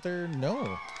fielders out there?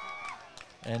 No.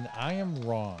 And I am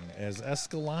wrong, as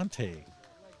Escalante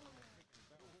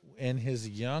and his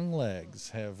young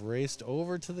legs have raced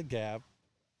over to the gap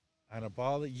on a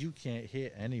ball that you can't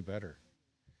hit any better.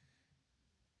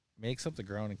 Makes up the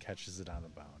ground and catches it on the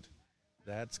bound.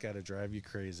 That's got to drive you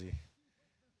crazy.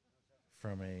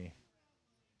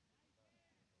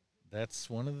 That's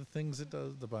one of the things that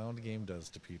the bound game does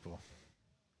to people.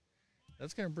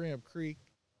 That's going to bring up Creek.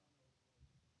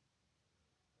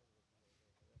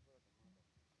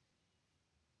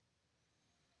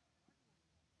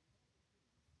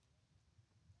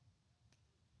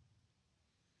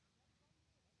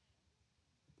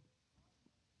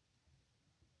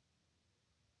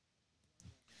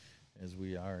 as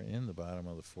we are in the bottom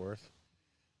of the fourth.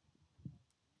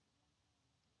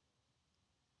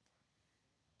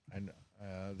 And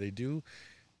they do.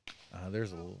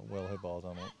 There's a well-hit ball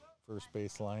down the first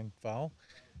baseline foul.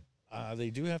 They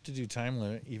do have to do time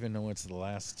limit, even though it's the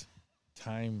last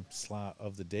time slot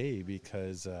of the day,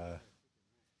 because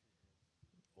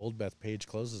Old Bethpage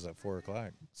closes at 4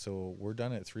 o'clock. So we're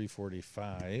done at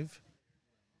 3:45,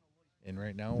 and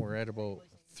right now we're at about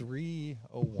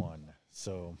 3:01.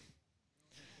 So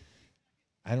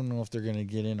I don't know if they're going to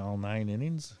get in all 9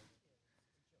 innings,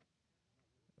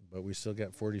 but we still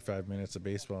got 45 minutes of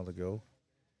baseball to go.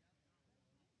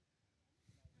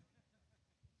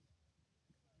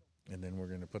 And then we're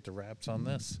going to put the wraps on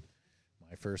this.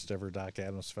 My first ever Doc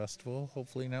Adams Festival.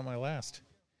 Hopefully not my last.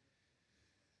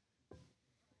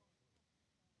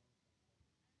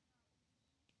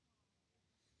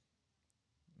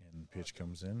 And pitch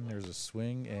comes in. There's a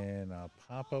swing and a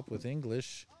pop-up with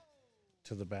English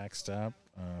to the backstop.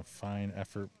 Fine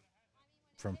effort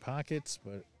from Pockets,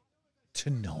 but to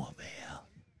no avail.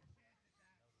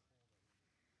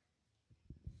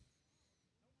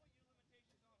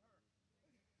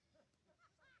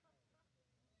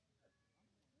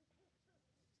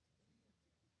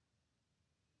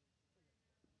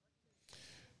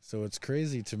 So it's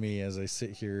crazy to me as I sit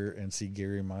here and see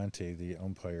Gary Monte, the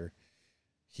umpire.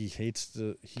 He hates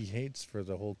for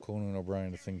the whole Conan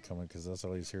O'Brien thing coming, because that's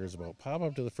all he hears about. Pop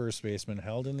up to the first baseman,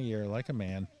 held in the air like a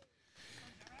man,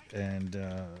 and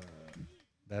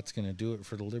that's going to do it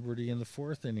for the Liberty in the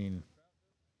fourth inning.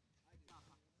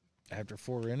 After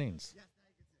 4 innings,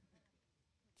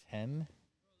 10-9,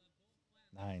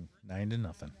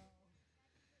 9-0.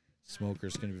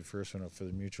 Smoker's going to be the first one up for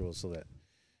the Mutual, so that.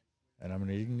 And I'm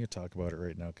going to talk about it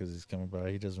right now because he's coming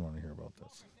by. He doesn't want to hear about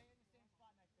this.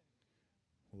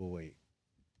 We'll wait.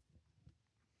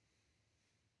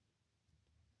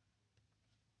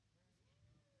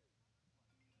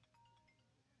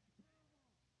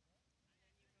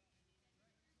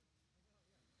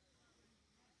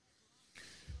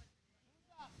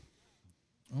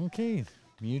 Okay,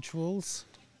 Mutuals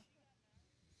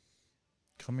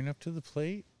coming up to the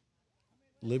plate.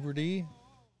 Liberty.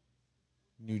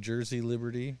 New Jersey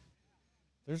Liberty.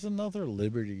 There's another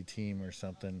Liberty team or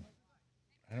something.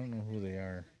 I don't know who they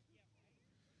are.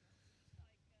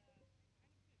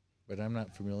 But I'm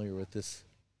not familiar with this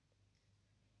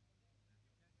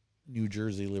New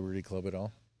Jersey Liberty Club at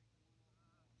all.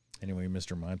 Anyway,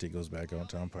 Mr. Monty goes back out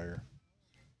to umpire.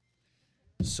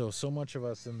 So much of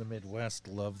us in the Midwest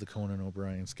love the Conan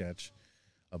O'Brien sketch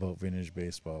about vintage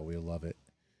baseball. We love it.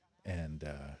 And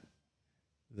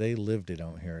they lived it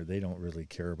out here. They don't really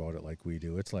care about it like we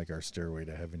do. It's like our stairway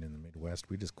to heaven in the Midwest.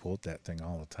 We just quote that thing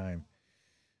all the time.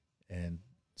 And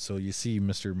so you see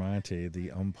Mr. Monte,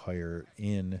 the umpire,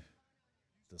 in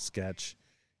the sketch,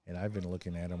 and I've been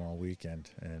looking at him all weekend,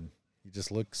 and he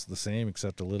just looks the same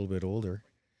except a little bit older.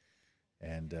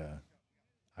 And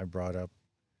I brought up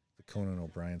the Conan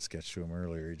O'Brien sketch to him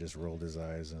earlier. He just rolled his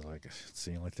eyes and was like, it's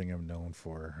the only thing I'm known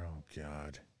for. Oh,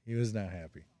 God. He was not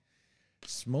happy.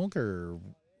 Smoker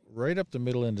right up the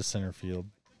middle into center field.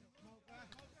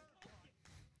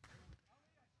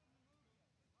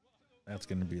 That's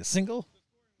going to be a single.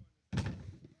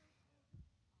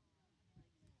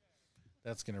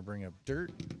 That's going to bring up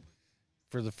Dirt.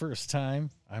 For the first time,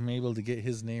 I'm able to get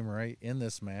his name right in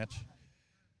this match.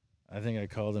 I think I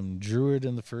called him Druid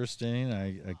in the first inning.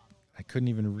 I couldn't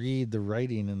even read the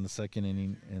writing in the second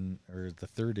inning or the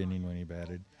third inning when he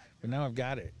batted. But now I've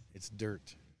got it. It's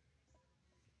Dirt.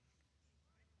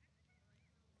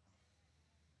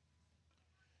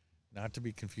 Not to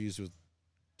be confused with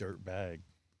Dirt Bag,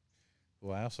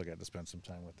 who I also got to spend some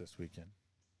time with this weekend.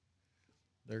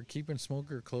 They're keeping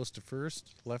Smoker close to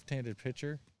first, left-handed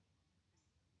pitcher.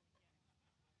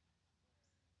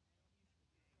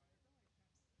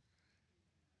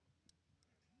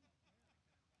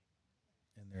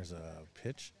 And there's a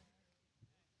pitch.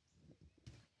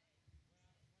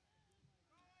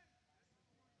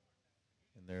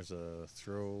 And there's a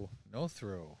throw. No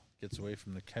throw. Gets away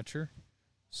from the catcher.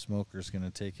 Smoker's going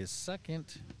to take his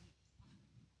second.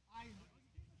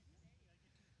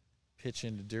 Pitch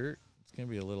into Dirt. It's going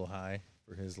to be a little high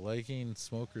for his liking.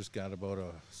 Smoker's got about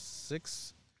a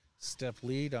 6-step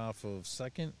lead off of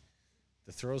second.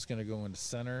 The throw's going to go into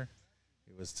center.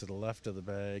 It was to the left of the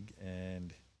bag,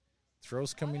 and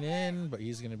throw's coming in, but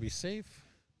he's going to be safe.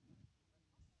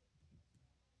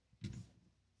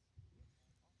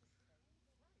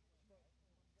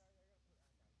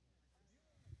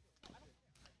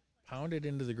 Pounded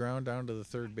into the ground down to the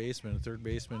third baseman. The third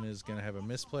baseman is going to have a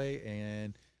misplay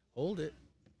and hold it.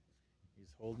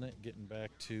 He's holding it, getting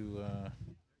back to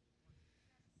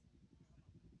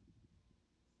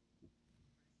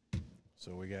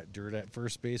So we got Dirt at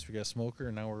first base. We got Smoker,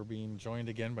 and now we're being joined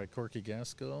again by Corky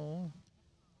Gaskell.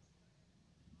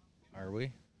 Are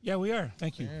we? Yeah, we are.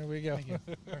 Thank you. There we go. Thank you.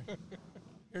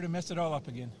 Here to mess it all up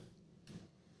again.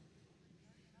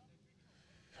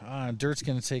 Dirt's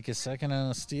going to take his second on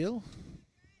a steal.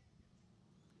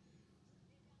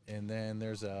 And then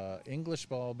there's a English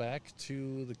ball back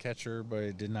to the catcher, but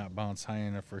it did not bounce high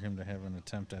enough for him to have an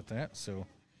attempt at that. So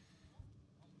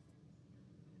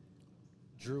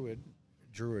Druid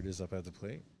is up at the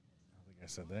plate. I think I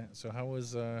said that. So how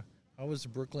was the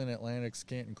Brooklyn Atlantic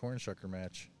Scranton Cornshucker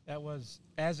match? That was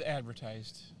as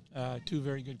advertised. Two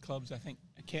very good clubs. I think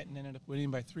Canton ended up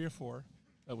winning by 3 or 4.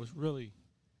 That was really,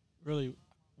 really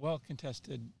well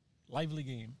contested, lively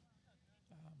game.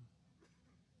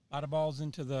 A lot of balls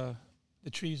into the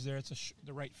trees there. It's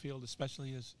the right field especially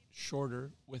is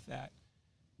shorter with that.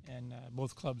 And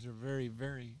both clubs are very,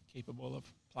 very capable of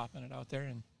plopping it out there.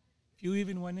 And a few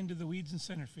even went into the weeds in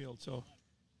center field. So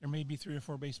there may be 3 or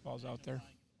 4 baseballs out there.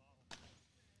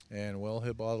 And well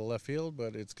hit ball to left field,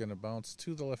 but it's going to bounce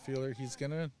to the left fielder. He's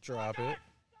going to drop it.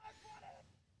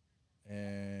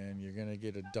 And you're going to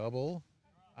get a double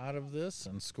out of this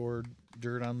and score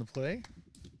Dirt on the play.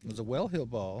 It was a well hit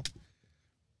ball.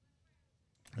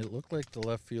 It looked like the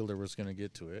left fielder was going to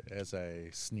get to it as I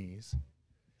sneeze.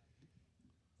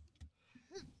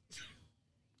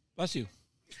 Bless you.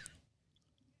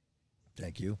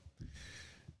 Thank you.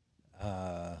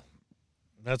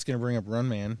 That's going to bring up Run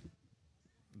Man,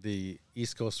 the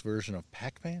East Coast version of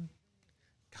Pac-Man.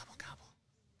 Gobble, gobble.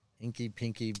 Inky,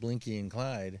 Pinky, Blinky, and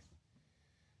Clyde.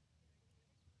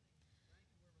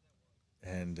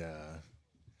 And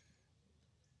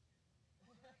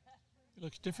He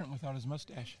looks different without his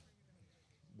mustache.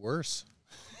 worse.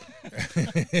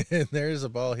 There's a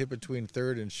ball hit between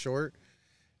third and short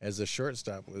as the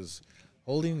shortstop was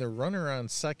holding the runner on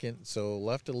second, so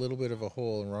left a little bit of a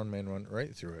hole, and Run Man went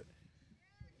right through it.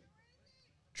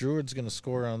 Druid's going to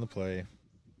score on the play.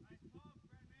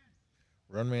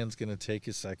 Run Man's going to take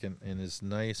his second in his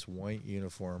nice white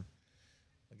uniform.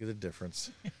 Look at the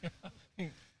difference.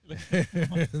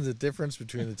 The difference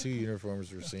between the two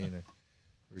uniforms we're seeing are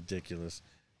ridiculous.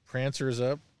 Prancer's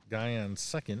up, guy on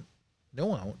second,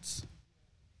 no outs.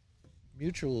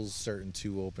 Mutual's starting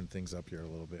to open things up here a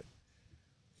little bit.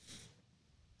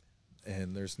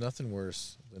 And there's nothing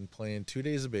worse than playing 2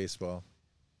 days of baseball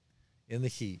in the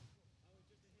heat,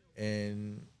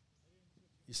 and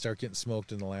you start getting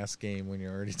smoked in the last game when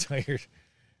you're already tired.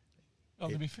 Well,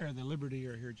 to be fair, the Liberty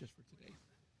are here just for today.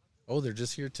 Oh, they're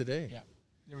just here today. Yeah.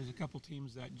 There was a couple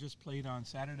teams that just played on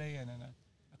Saturday, and then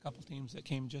a couple teams that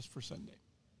came just for Sunday.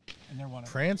 And they're one of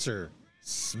them. Prancer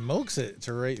smokes it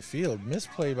to right field.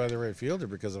 Misplay by the right fielder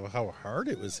because of how hard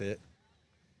it was hit.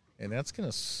 And that's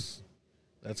gonna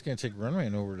take Run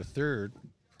Man over to third.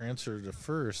 Prancer to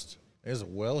first. There's a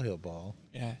well hit ball.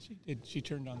 Yeah, she did. She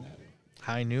turned on that.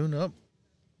 High noon up.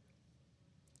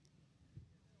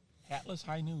 Hatless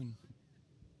high noon.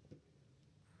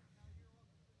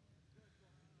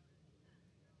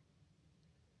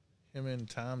 Him and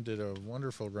Tom did a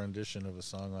wonderful rendition of a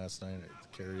song last night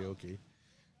at karaoke.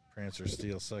 Prancer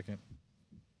steals second.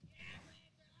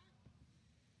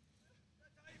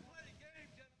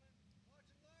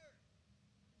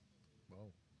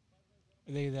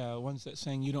 Are they the ones that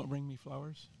sang "You Don't Bring Me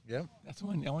Flowers"? Yep. That's the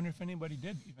one. I wonder if anybody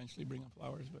did eventually bring them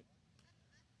flowers, but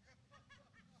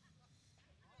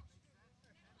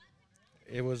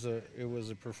It was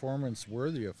a performance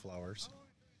worthy of flowers.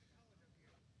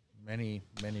 Many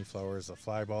flowers. A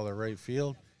fly ball to right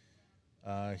field.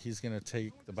 He's going to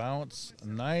take the bounce. A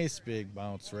nice big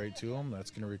bounce right to him.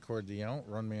 That's going to record the out.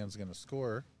 Run Man's going to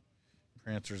score.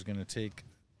 Prancer's going to take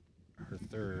her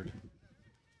third.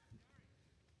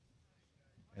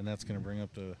 And that's going to bring up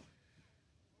the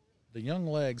young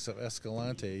legs of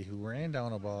Escalante, who ran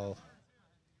down a ball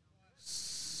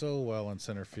so well in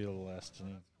center field last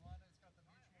inning.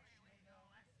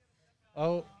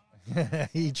 Oh,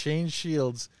 he changed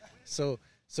shields. So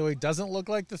he doesn't look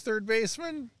like the third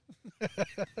baseman?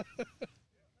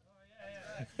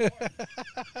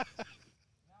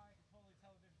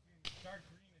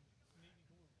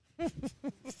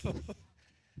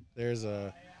 There's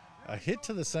a hit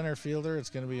to the center fielder. It's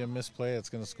going to be a misplay. It's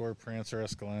going to score Prancer.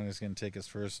 Escalante is going to take his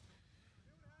first.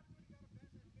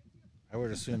 I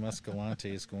would assume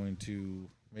Escalante is going to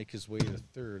make his way to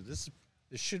third. This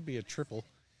should be a triple,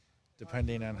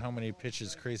 depending on how many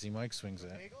pitches Crazy Mike swings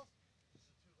at.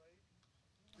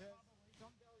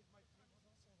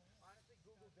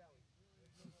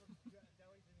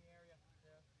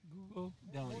 Google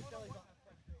Deli.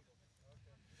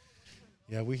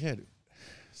 Yeah, we had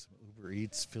some Uber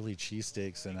eats Philly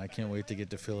cheesesteaks, and I can't wait to get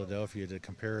to Philadelphia to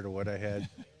compare to what I had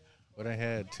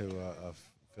to a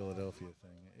Philadelphia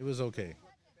thing. It was okay.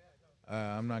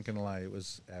 I'm not gonna lie, it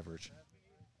was average.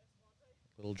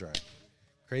 A little dry.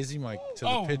 Crazy Mike to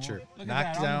the pitcher,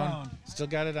 knocked down, still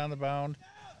got it on the bound.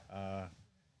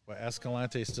 But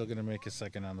Escalante is still gonna make a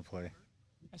second on the play.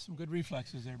 Has some good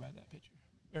reflexes there by that pitcher.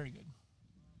 Very good.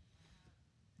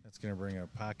 That's gonna bring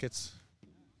up Pockets.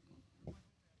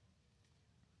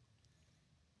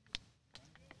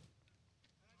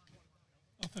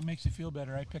 If it makes you feel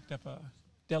better, I picked up a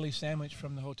deli sandwich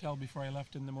from the hotel before I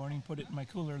left in the morning, put it in my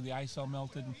cooler, the ice all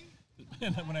melted,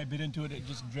 and when I bit into it, it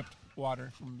just dripped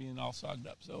water from being all sogged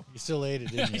up. So You still ate it,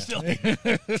 didn't you? I still ate it.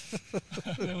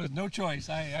 There was no choice.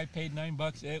 I paid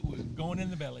 $9. It was going in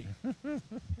the belly.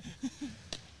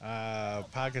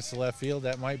 Pockets to left field.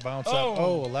 That might bounce up.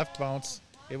 Oh, a left bounce.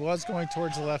 It was going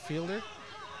towards the left fielder,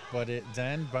 but it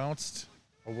then bounced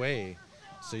away.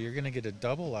 So you're going to get a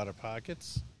double out of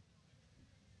Pockets.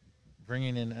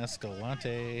 Bringing in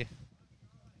Escalante.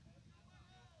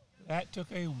 That took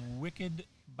a wicked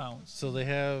bounce. So they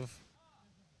have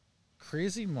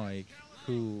Crazy Mike,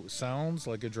 who sounds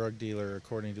like a drug dealer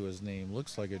according to his name,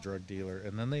 looks like a drug dealer,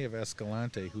 and then they have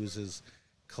Escalante, who's his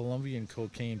Colombian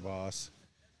cocaine boss.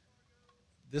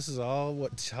 This is all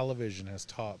what television has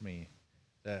taught me,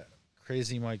 that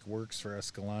Crazy Mike works for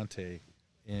Escalante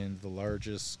in the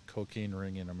largest cocaine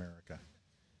ring in America.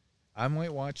 I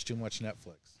might watch too much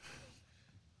Netflix.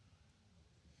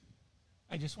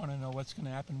 I just want to know what's going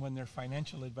to happen when their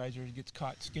financial advisor gets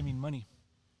caught skimming money.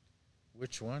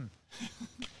 Which one?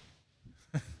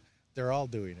 They're all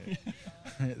doing it.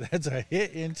 That's a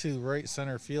hit into right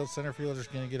center field. Center fielder's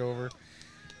going to get over.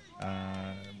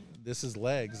 This is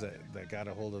Legs that got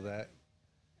a hold of that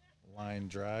line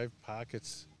drive.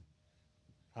 Pockets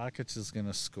is going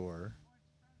to score.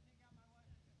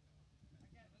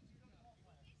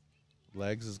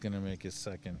 Legs is going to make his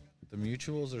second. The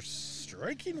Mutuals are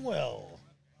striking well.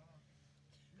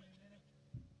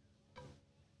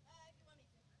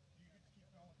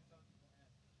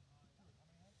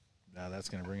 Now that's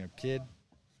going to bring up Kidd.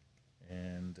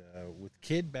 And with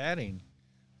Kidd batting,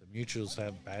 the Mutuals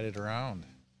have batted around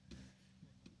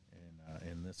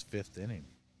in this fifth inning.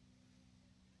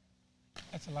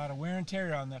 That's a lot of wear and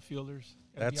tear on that fielders.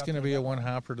 That's going to be a one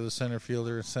hopper to the center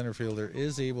fielder. Center fielder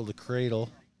is able to cradle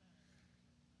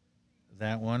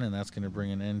that one, and that's going to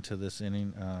bring an end to this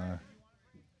inning.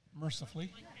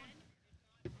 Mercifully.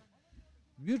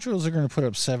 Mutuals are going to put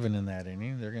up 7 in that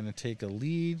inning. They're going to take a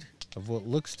lead of what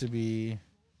looks to be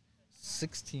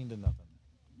 16-0.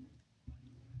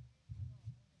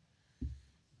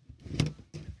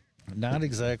 Not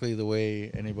exactly the way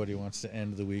anybody wants to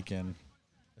end the weekend,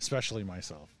 especially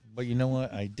myself. But you know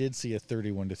what? I did see a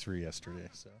 31-3 yesterday,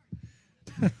 so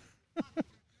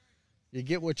you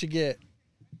get what you get.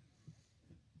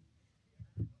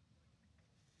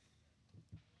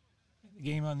 The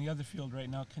game on the other field right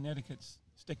now, Connecticut's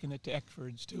sticking it to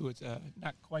Eckford's, too. It's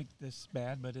not quite this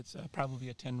bad, but it's probably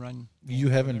a 10-run. You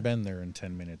haven't been there in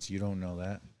 10 minutes. You don't know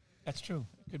that. That's true.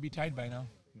 It could be tied by now.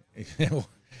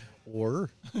 Or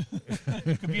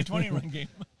it could be a 20-run game.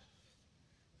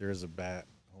 There is a bat.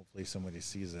 Hopefully somebody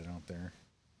sees it out there.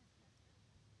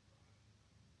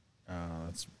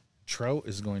 That's Trout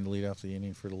is going to lead off the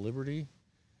inning for the Liberty.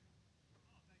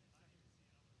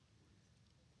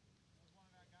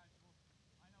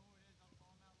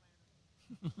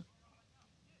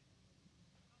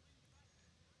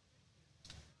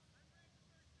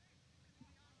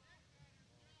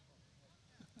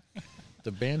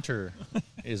 The banter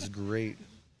is great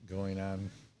going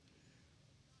on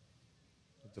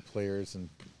with the players, and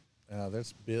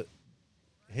that's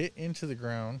hit into the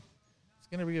ground. It's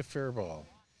going to be a fair ball.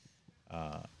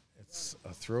 It's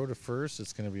a throw to first.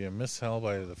 It's going to be a misheld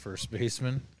by the first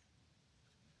baseman.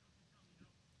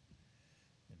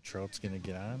 And Trout's going to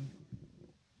get on.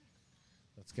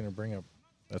 That's going to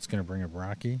bring up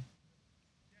Rocky.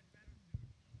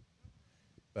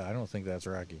 But I don't think that's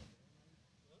Rocky.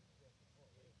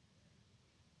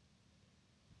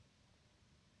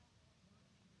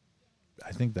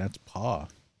 I think that's Paw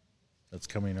that's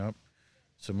coming up.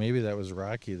 So maybe that was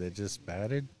Rocky that just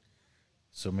batted.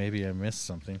 So maybe I missed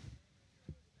something.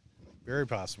 Very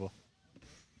possible.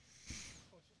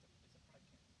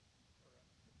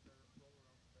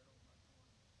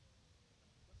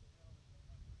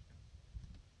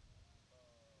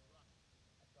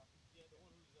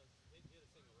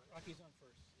 Rocky's on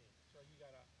first, so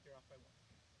you're off by 1.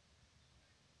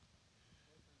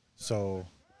 So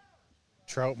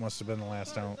Trout must have been the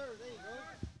last out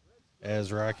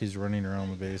as Rocky's running around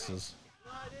the bases.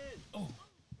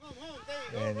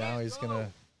 And now he's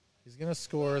gonna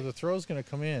score. The throw's gonna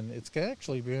come in. It's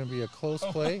actually going to be a close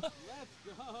play,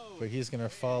 but he's gonna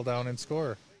fall down and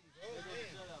score.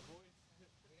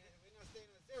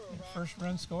 First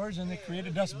run scores, and they create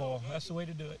a dust bowl. That's the way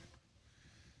to do it.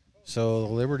 So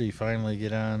the Liberty finally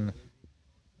get on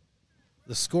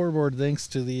the scoreboard thanks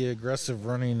to the aggressive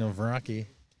running of Rocky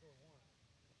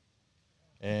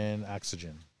and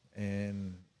Oxygen.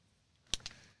 And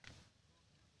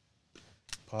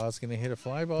Paw's going to hit a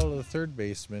fly ball to the third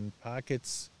baseman.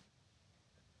 Pockets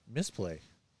misplay.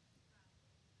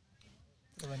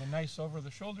 Well, and a nice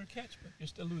over-the-shoulder catch, but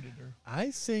just eluded her.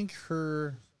 I think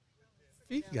her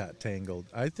feet got tangled.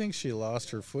 I think she lost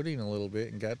her footing a little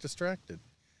bit and got distracted.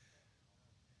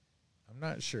 I'm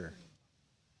not sure.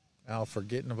 I'll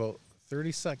forget in about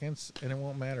 30 seconds, and it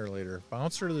won't matter later.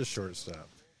 Bouncer to the shortstop.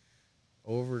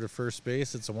 Over to first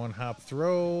base. It's a one-hop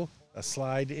throw, a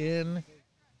slide in.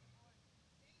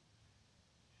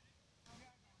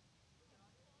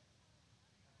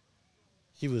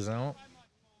 He was out,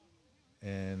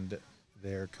 and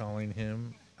they're calling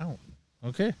him out.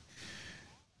 Okay.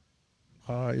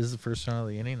 Is the first round of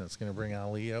the inning. That's going to bring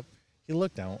Ali up. He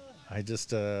looked out. I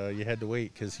just, you had to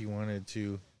wait because he wanted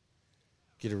to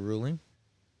get a ruling.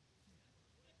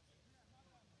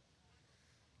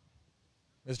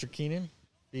 Mr. Keenan,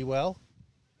 be well.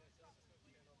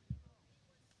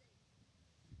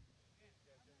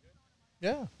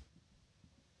 Yeah.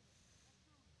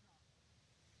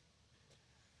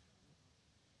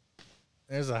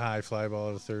 There's a high fly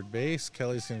ball to third base.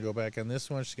 Kelly's going to go back on this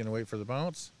one. She's going to wait for the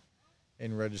bounce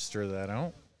and register that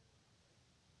out.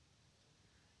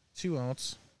 2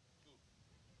 outs.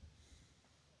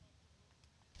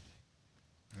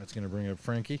 That's going to bring up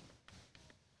Frankie.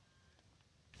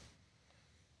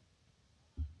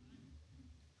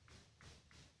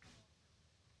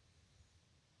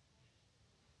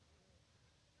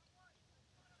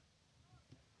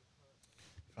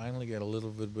 Finally got a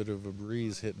little bit of a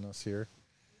breeze hitting us here.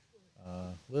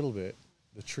 A little bit.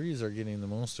 The trees are getting the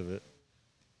most of it.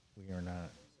 We are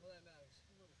not.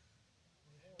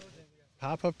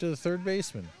 Pop up to the third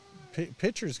baseman.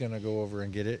 Pitcher's going to go over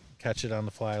and get it, catch it on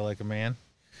the fly like a man.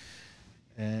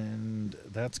 And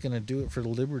that's going to do it for the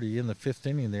Liberty in the 5th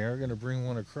inning. They are going to bring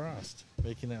one across,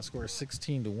 making that score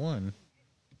 16-1.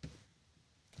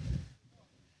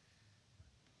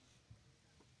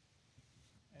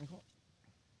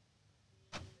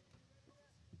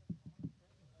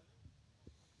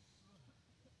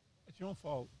 It's your own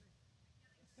fault.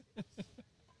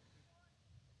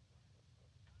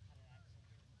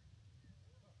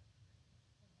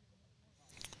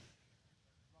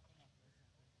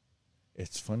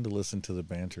 It's fun to listen to the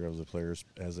banter of the players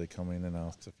as they come in and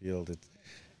off the field.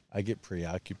 I get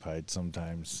preoccupied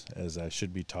sometimes as I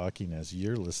should be talking as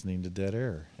you're listening to dead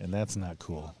air, and that's not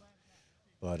cool.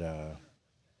 But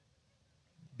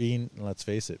let's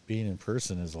face it, being in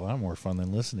person is a lot more fun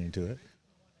than listening to it.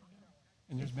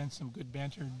 And there's been some good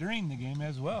banter during the game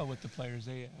as well with the players.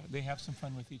 They have some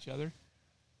fun with each other.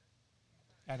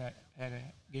 Had a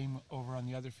game over on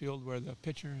the other field where the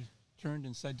pitcher turned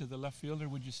and said to the left fielder,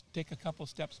 "Would you take a couple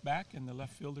steps back?" And the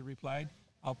left fielder replied,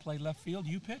 "I'll play left field,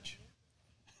 you pitch."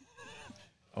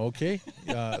 Okay,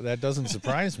 that doesn't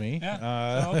surprise me.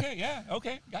 Yeah.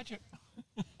 Okay, gotcha.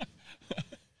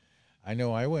 I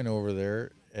know I went over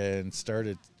there and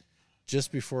started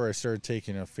just before I started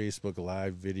taking a Facebook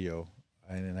Live video,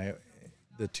 and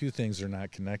the two things are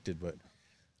not connected, but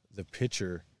the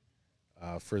pitcher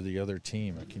for the other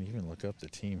team, I can even look up the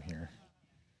team here.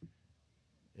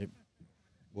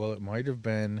 It might have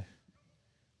been,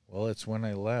 it's when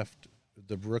I left,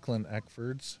 the Brooklyn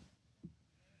Eckfords.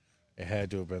 It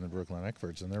had to have been the Brooklyn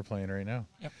Eckfords, and they're playing right now.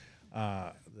 Yep.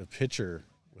 The pitcher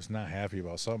was not happy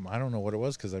about something. I don't know what it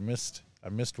was because I missed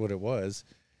what it was,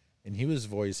 and he was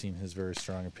voicing his very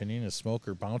strong opinion. A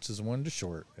smoker bounces one to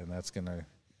short, and that's going to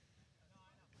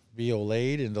be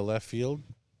olayed into left field.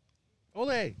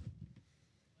 Olay!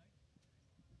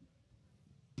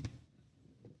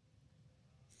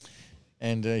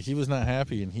 And he was not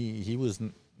happy, and he was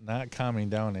not calming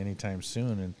down anytime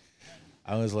soon. And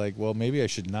I was like, well, maybe I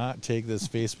should not take this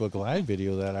Facebook Live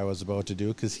video that I was about to do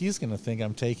because he's going to think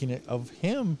I'm taking it of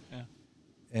him. Yeah.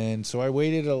 And so I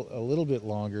waited a little bit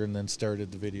longer and then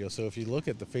started the video. So if you look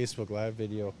at the Facebook Live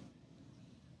video,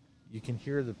 you can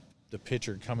hear the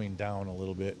pitcher coming down a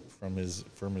little bit from his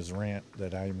rant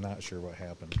that I'm not sure what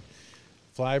happened.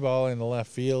 Fly ball in the left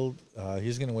field.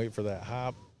 He's going to wait for that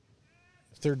hop.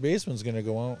 Third baseman's going to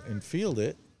go out and field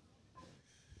it.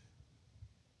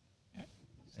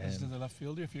 Says to the left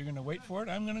fielder, if you're going to wait for it,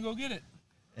 I'm going to go get it.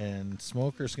 And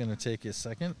Smoker's going to take his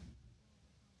second.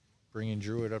 bringing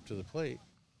Druid up to the plate.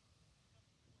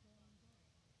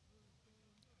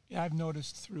 Yeah, I've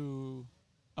noticed through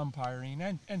umpiring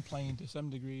and playing to some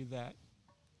degree that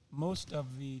most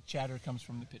of the chatter comes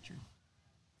from the pitcher.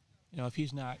 You know, if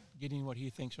he's not getting what he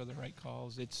thinks are the right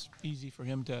calls, it's easy for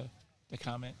him to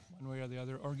comment one way or the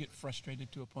other or get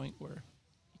frustrated to a point where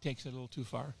he takes it a little too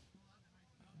far.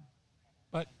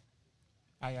 But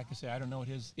like I say, I don't know what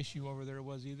his issue over there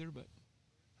was either, but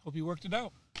hope he worked it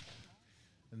out.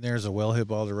 And there's a well-hit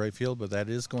ball to right field, but that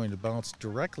is going to bounce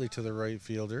directly to the right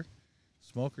fielder.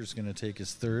 Smoker's going to take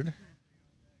his third.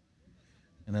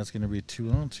 And that's going to be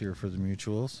 2 outs here for the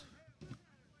Mutuals.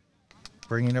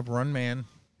 Bringing up run man.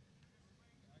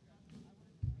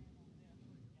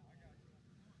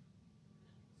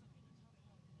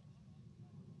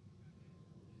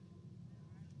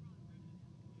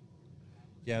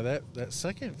 Yeah, that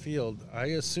second field, I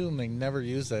assume they never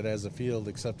use that as a field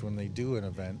except when they do an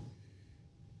event.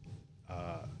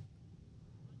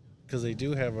 Because they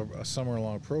do have a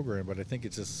summer-long program, but I think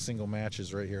it's just single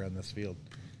matches right here on this field.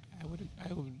 I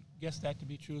would guess that to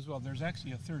be true as well. There's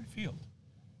actually a third field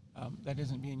that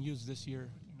isn't being used this year.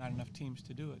 Not enough teams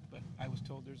to do it, but I was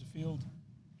told there's a field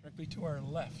directly to our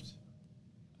left.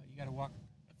 You got to walk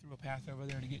through a path over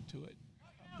there to get to it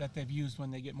that they've used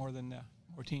when they get more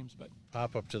teams. But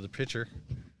pop up to the pitcher,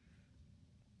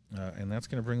 and that's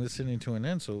going to bring this inning to an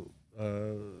end. So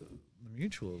the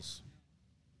Mutuals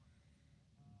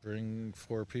bring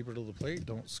 4 people to the plate,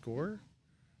 don't score,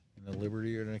 and the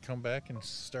Liberty are going to come back and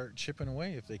start chipping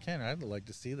away if they can. I'd like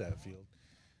to see that field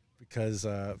because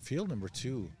field number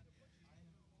 2,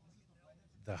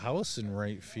 the house in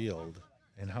right field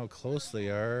and how close they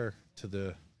are to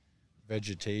the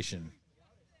vegetation,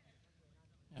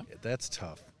 that's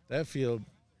tough. That field,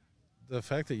 the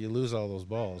fact that you lose all those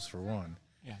balls, for one.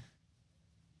 Yeah,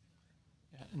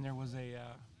 and there was in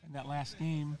that last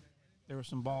game, there were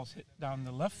some balls hit down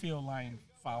the left field line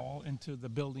foul into the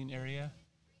building area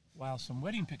while some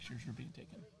wedding pictures were being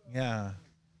taken. Yeah.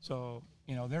 So,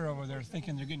 you know, they're over there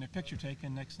thinking they're getting a picture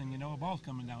taken. Next thing you know, a ball's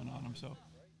coming down on them. So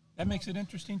that makes it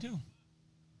interesting, too.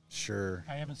 Sure.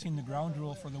 I haven't seen the ground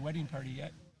rule for the wedding party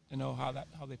yet to know how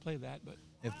they play that. But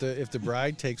if the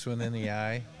bride takes one in the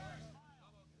eye,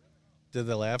 did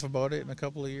they laugh about it in a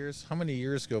couple of years? How many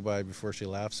years go by before she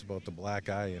laughs about the black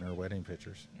eye in her wedding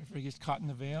pictures? if it gets caught in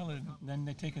the veil and then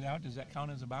they take it out, does that count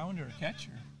as a bound or a catch?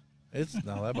 Or?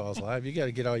 No, that ball's live. You got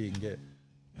to get all you can get.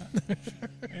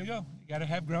 There you go. You got to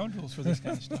have ground rules for this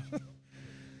kind of stuff.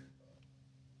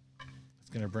 It's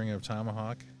going to bring up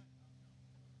Tomahawk.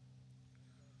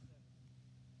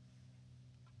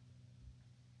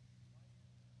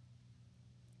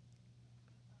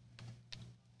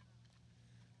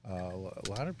 A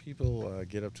lot of people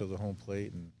get up to the home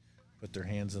plate and put their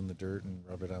hands in the dirt and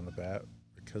rub it on the bat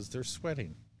because they're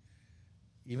sweating.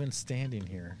 Even standing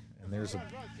here, and there's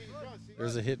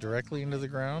a hit directly into the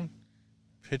ground.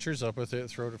 Pitcher's up with it,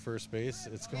 throw to first base.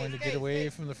 It's going to get away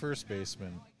from the first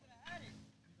baseman.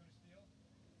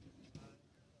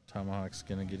 Tomahawk's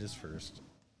going to get his first.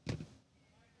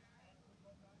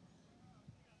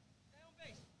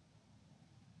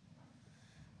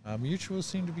 Mutuals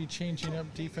seem to be changing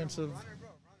up defensive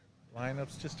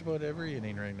lineups just about every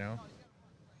inning right now.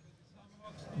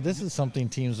 This is something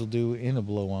teams will do in a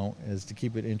blowout, is to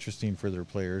keep it interesting for their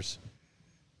players.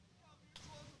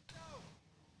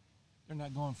 They're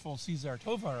not going full Cesar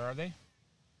Tovar, are they?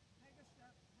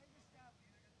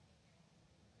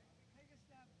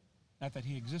 Not that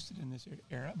he existed in this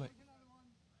era, but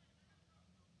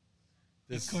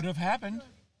it could have happened.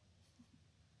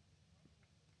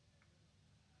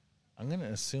 I'm going to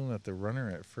assume that the runner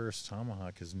at first,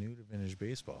 Tomahawk, is new to vintage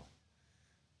baseball.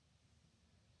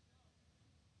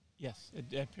 Yes, it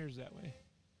appears that way.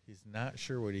 He's not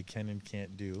sure what he can and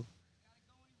can't do.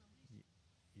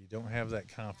 You don't have that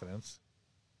confidence.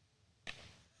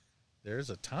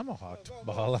 There's a Tomahawk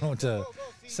ball out to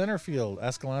center field.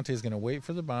 Escalante is going to wait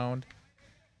for the bound.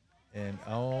 And,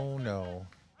 oh, no.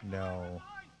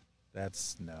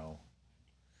 That's no.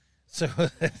 So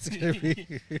that's going to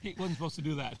be... He wasn't supposed to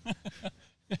do that.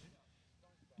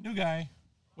 New guy.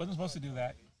 Wasn't supposed to do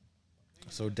that.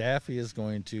 So Daffy is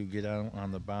going to get out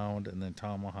on the bound, and then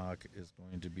Tomahawk is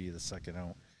going to be the second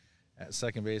out. At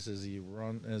second base as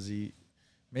he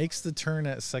makes the turn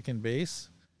at second base,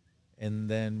 and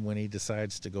then when he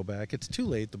decides to go back, it's too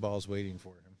late. The ball's waiting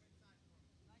for him.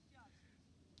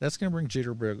 That's going to bring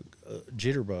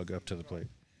Jitterbug up to the plate.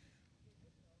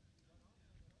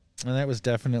 And that was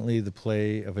definitely the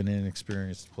play of an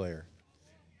inexperienced player.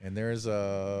 And there's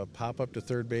a pop-up to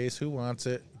third base. Who wants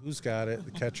it? Who's got it?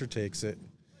 The catcher takes it.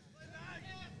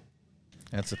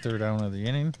 That's the third out of the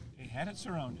inning. He had it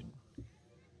surrounded.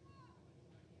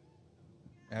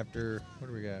 After, what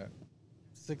do we got?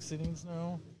 6 innings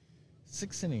now?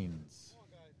 6 innings.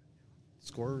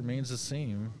 Score remains the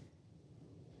same.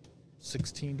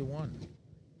 16-1.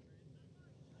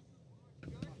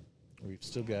 We've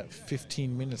still got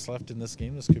 15 minutes left in this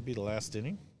game. This could be the last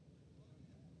inning.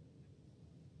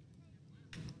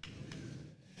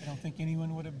 I don't think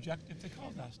anyone would object if they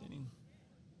called last inning.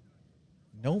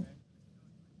 Nope.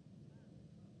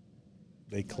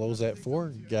 They close at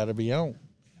 4. Got to be out.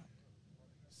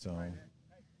 So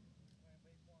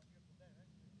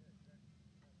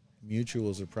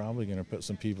Mutuals are probably going to put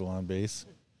some people on base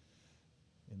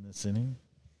in this inning.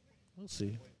 We'll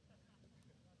see.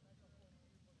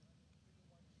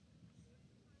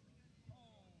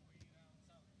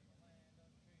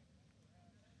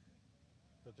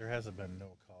 But there hasn't been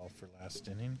no call for last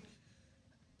inning.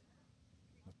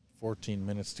 14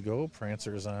 minutes to go.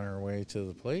 Prancer is on her way to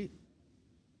the plate.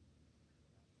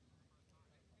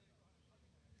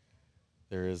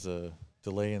 There is a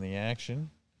delay in the action.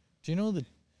 Do you know the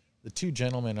two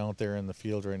gentlemen out there in the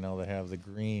field right now that have the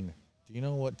green? Do you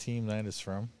know what team that is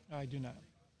from? I do not.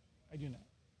 The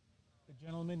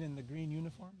gentleman in the green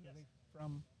uniform, are they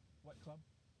from what club?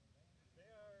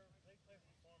 They play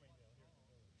for Farmingdale here in the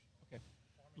village. Okay.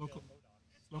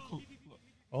 Local.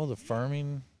 Oh, the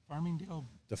Farmingdale.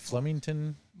 the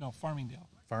Flemington, No, Farmingdale.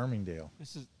 Farmingdale.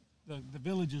 This is the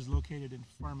village is located in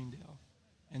Farmingdale,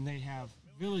 and they have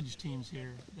village teams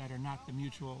here that are not the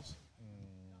Mutuals,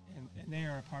 and they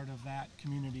are a part of that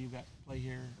community that play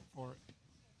here for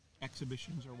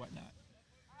exhibitions or whatnot.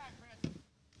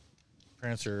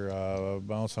 Prancer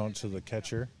bounce out to the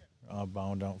catcher,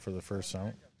 bound out for the first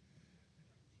out.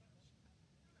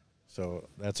 So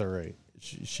that's all right.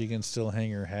 She can still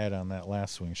hang her hat on that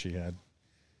last swing she had.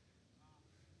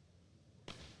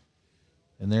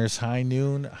 And there's high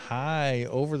noon, high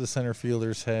over the center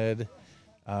fielder's head.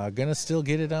 Gonna still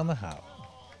get it on the hop.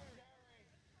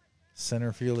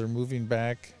 Center fielder moving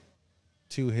back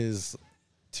to his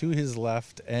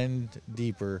left and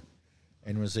deeper,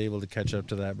 and was able to catch up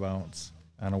to that bounce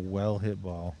on a well hit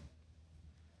ball.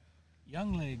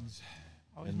 Young legs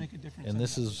always make a difference. And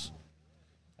this is,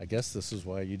 I guess this is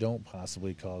why you don't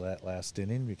possibly call that last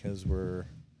inning, because we're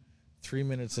 3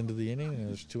 minutes into the inning and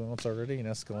there's 2 outs already, and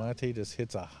Escalante just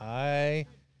hits a high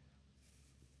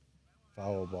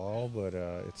foul ball, but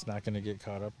it's not going to get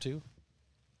caught up to.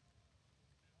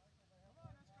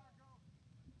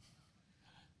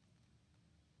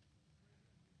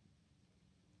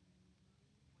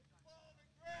 Ball on the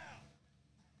ground.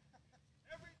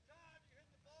 Every time you hit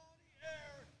the ball in the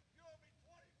air, you owe me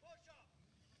 20 push-ups.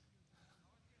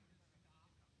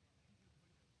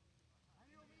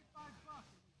 And you owe me $5.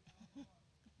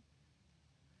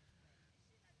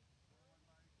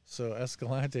 So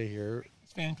Escalante here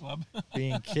It's fan club.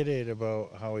 being kidded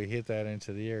about how he hit that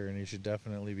into the air, and he should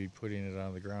definitely be putting it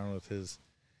on the ground with his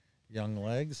young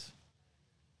legs.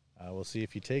 We'll see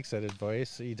if he takes that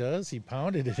advice. He does. He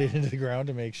pounded it into the ground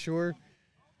to make sure.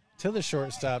 To the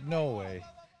shortstop, no way.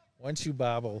 Once you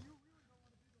bobble,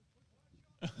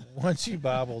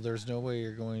 there's no way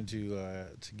you're going to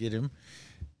get him.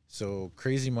 So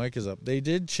Crazy Mike is up. They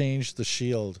did change the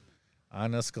shield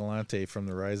on Escalante from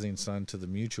the Rising Sun to the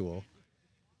Mutual.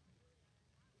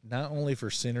 Not only for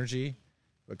synergy,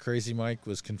 but Crazy Mike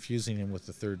was confusing him with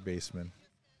the third baseman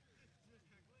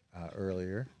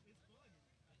earlier.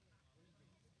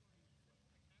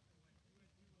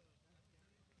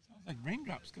 Sounds like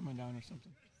raindrops coming down or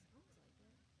something.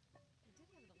 I did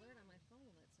have an alert on my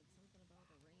phone that said something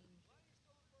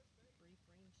about a brief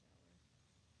rain shower.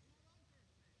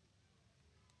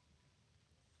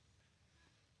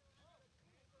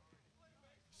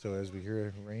 So as we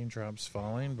hear raindrops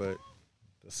falling, but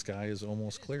the sky is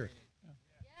almost clear.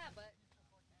 Yeah, but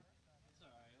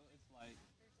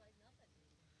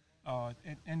Oh, at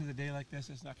the end of the day like this,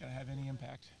 it's not going to have any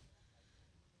impact.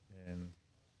 And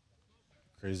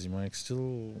Crazy Mike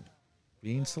still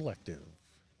being selective.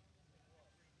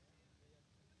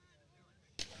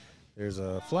 There's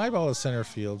a fly ball to center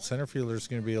field. Center fielder's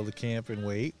going to be able to camp and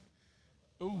wait.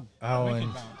 Ooh, Oh, wicked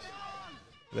and bounce.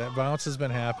 that bounce has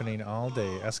been happening all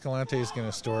day. Escalante is going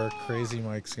to store. Crazy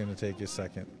Mike's going to take his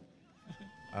second.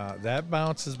 That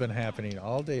bounce has been happening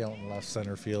all day out in left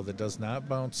center field. It does not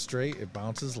bounce straight. It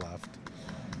bounces left.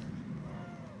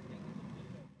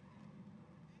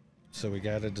 So we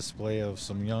got a display of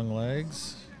some young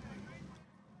legs.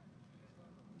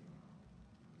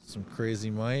 Some Crazy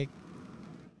Mike.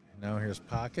 Now here's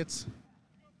Pockets.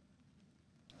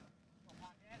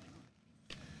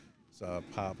 So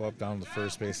pop up down the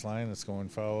first base line. That's going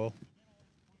foul.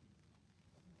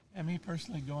 And me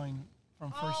personally going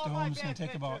from first to home is going to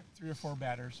take about 3 or 4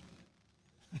 batters.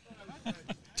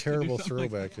 Terrible something throw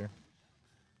like back here.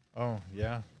 Oh,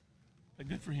 yeah. But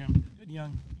good for him. Good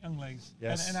young legs.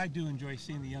 Yes. And I do enjoy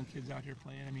seeing the young kids out here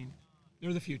playing. I mean,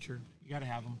 they're the future. You got to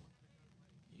have them.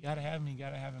 You got to have them. You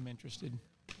got to have them interested.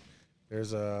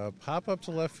 There's a pop up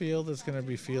to left field that's going to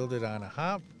be fielded on a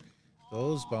hop.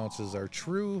 Those bounces are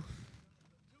true.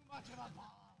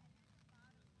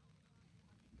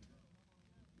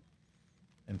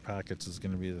 And Pockets is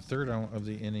going to be the third out of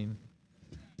the inning.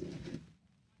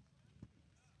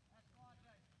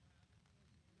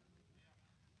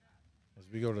 As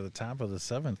we go to the top of the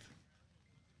seventh.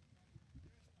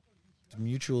 The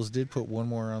Mutuals did put one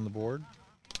more on the board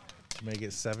to make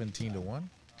it 17-1.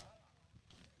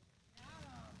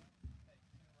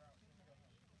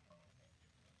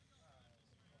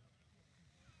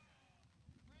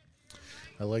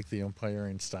 I like the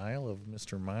umpiring style of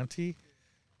Mr. Monty.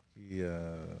 He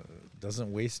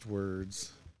doesn't waste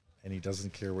words, and he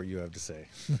doesn't care what you have to say.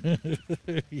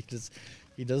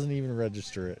 he doesn't even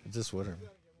register it. Just whatever.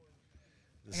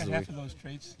 I got half of those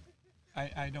traits.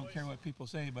 I don't care what people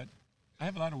say, but I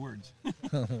have a lot of words.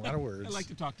 A lot of words. I like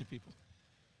to talk to people.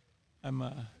 I'm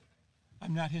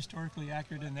not historically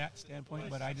accurate in that standpoint,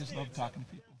 but I just love talking to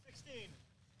people.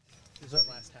 This is our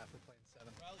last half. We're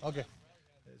playing 7. Okay.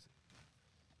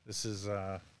 This is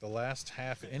the last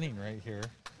half inning right here.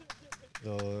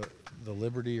 The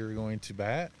Liberty are going to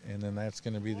bat, and then that's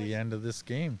going to be the end of this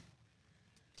game.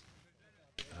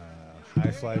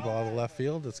 High fly ball to left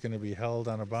field. It's going to be held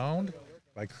on a bound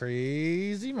by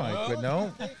Crazy Mike, but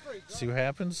no. See what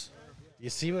happens? You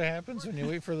see what happens when you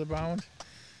wait for the bound?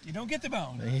 You don't get the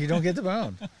bound. You don't get the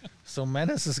bound. So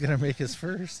Menace is going to make his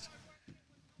first.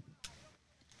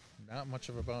 Not much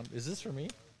of a bound. Is this for me?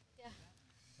 Yeah.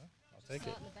 I'll take Saw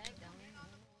it. it in the bag down there.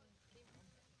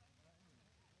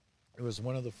 It was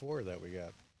one of the 4 that we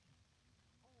got.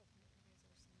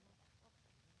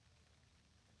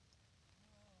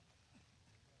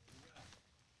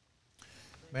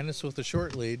 Menace with the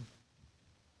short lead.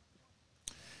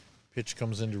 Pitch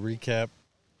comes into recap.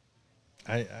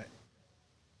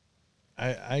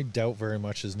 I doubt very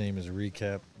much his name is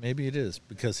Recap. Maybe it is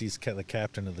because he's the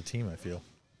captain of the team, I feel.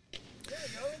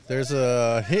 There's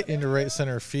a hit into right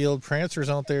center field. Prancer's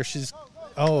out there. She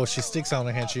sticks out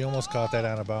a hand. She almost caught that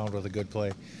on a bound with a good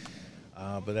play.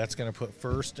 But that's going to put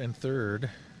first and third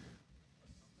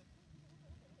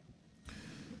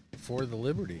for the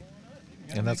Liberty.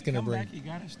 And that's going to bring. You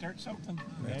got to start something.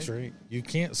 That's right. You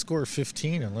can't score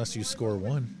 15 unless you score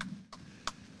 1.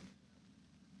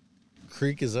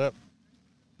 Creek is up.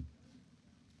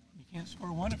 You can't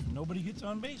score 1 if nobody gets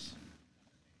on base.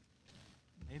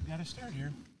 They've got to start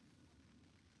here.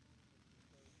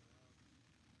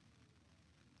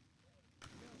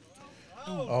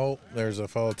 Oh, there's a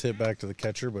foul tip back to the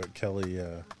catcher, but Kelly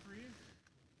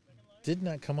did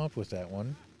not come up with that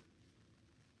one.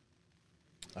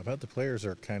 I bet the players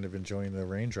are kind of enjoying the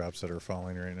raindrops that are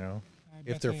falling right now.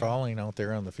 If they're falling out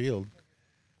there on the field.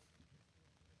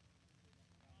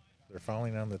 They're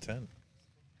falling on the tent.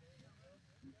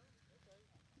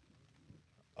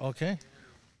 Okay.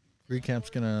 Recap's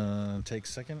going to take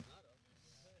second.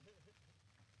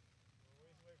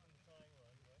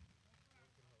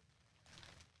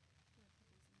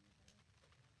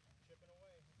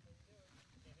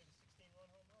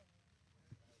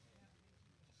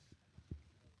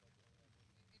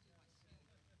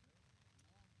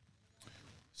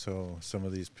 So some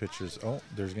of these pitchers,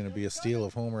 there's going to be a steal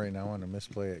of home right now on a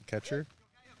misplay at catcher.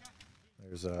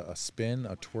 There's a spin,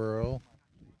 a twirl.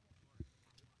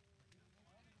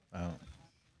 Make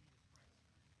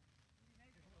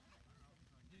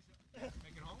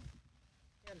it home?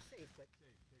 Yeah, I'm safe, but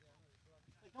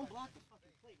like, don't block the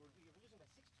fucking plate. We're losing by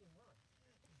 16 runs.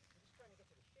 We're just trying to get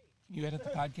to the shade. Can you edit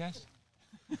the podcast?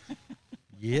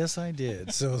 Yes, I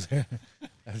did. So there,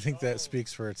 I think that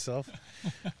speaks for itself.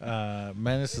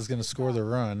 Menace is going to score the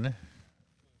run.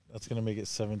 That's going to make it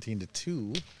 17-2.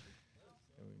 We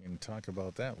can talk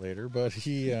about that later. But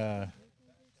he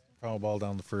foul ball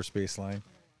down the first baseline,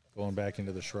 going back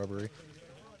into the shrubbery.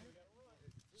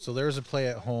 So there's a play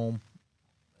at home,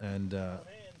 and the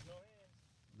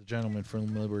gentleman from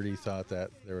Liberty thought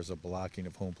that there was a blocking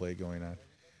of home plate going on.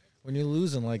 When you're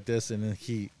losing like this in the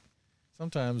heat,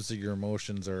 sometimes your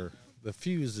emotions are, the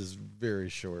fuse is very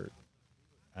short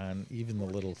on even the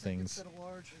little things. Instead of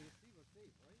large,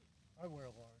 I wear a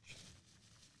large.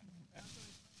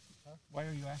 Why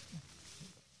are you asking?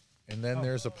 And then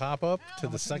there's a pop-up to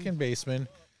the second baseman.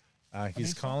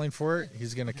 He's calling for it.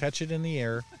 He's going to catch it in the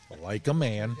air like a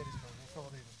man.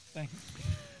 Thank you.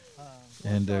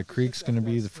 And Creek's going to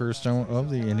be the first out of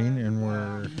the inning, and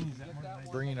we're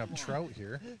bringing up Trout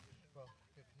here. Well,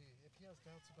 if he has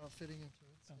doubts about fitting into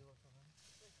it. So Oh. they look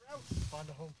behind. Find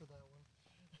a home for that one.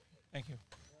 Thank you.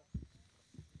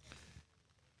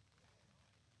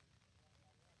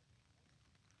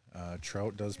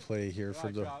 Trout does play here for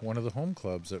one of the home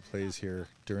clubs that plays here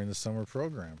during the summer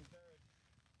program.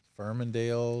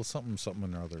 Farmingdale,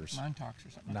 something or others. Montauk's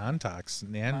or something. Non-tox,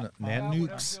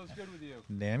 Nukes,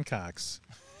 Nancox,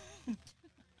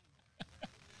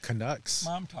 Canucks,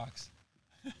 Mom talks.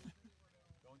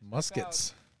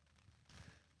 Muskets.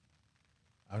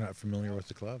 I'm not familiar with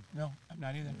the club. No, I'm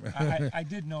not either. I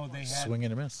did know they had Swing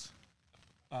and a miss.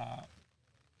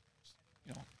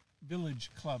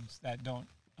 Village clubs that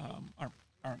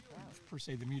aren't per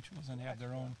se the mutuals and have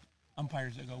their own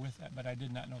umpires that go with that, but I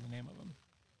did not know the name of them.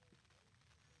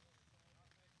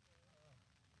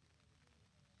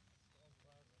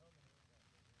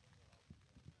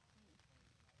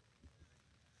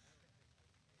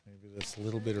 Maybe this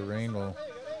little bit of rain will.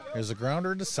 Here's a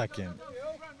grounder to second.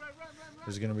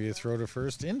 There's going to be a throw to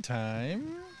first in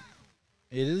time.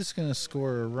 It is going to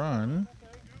score a run.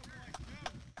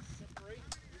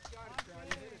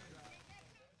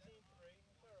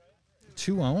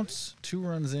 2 outs, 2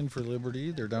 runs in for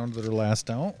Liberty. They're down to their last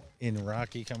out. In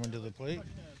Rocky coming to the plate.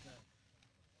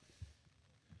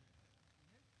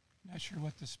 Not sure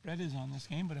what the spread is on this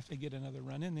game, but if they get another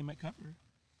run in, they might cover.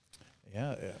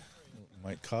 Yeah, it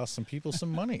might cost some people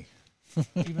some money.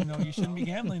 Even though you shouldn't be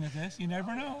gambling at this, you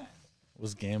never know.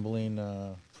 Was gambling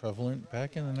prevalent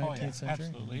back in the 19th century?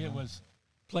 Absolutely. It was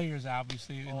players,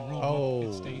 obviously, in the rule book.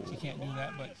 It states you can't do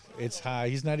that, but it's high.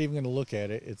 He's not even going to look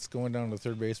at it. It's going down to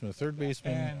third baseman. The third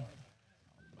baseman and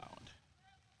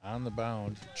on the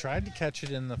bound. Tried to catch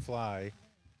it in the fly.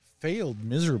 Failed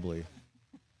miserably.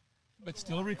 but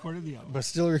still recorded the out. But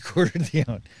still recorded the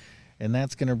out. And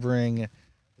that's going to bring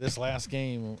this last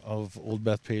game of Old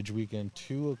Bethpage weekend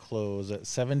to a close at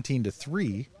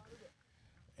 17-3.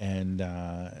 And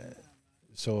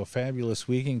so a fabulous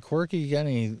weekend. Corky, you got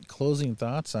any closing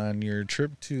thoughts on your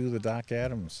trip to the Doc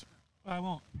Adams? Well, I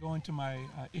won't go into my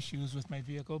issues with my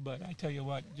vehicle, but I tell you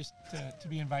what, just to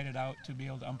be invited out, to be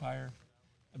able to umpire,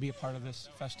 be a part of this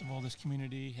festival, this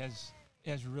community has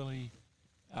really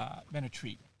been a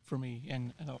treat for me.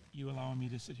 And you allowing me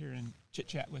to sit here and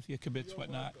chit-chat with you, kibitz,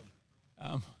 whatnot,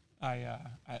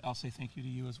 I'll say thank you to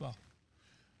you as well.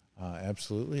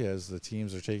 Absolutely, as the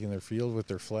teams are taking their field with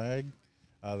their flag.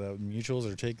 The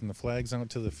mutuals are taking the flags out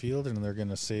to the field, and they're going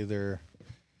to say their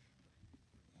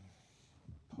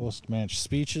post-match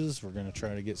speeches. We're going to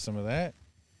try to get some of that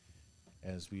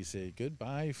as we say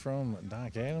goodbye from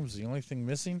Doc Adams. The only thing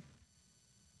missing,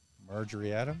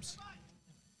 Marjorie Adams.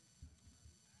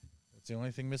 That's the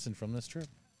only thing missing from this trip.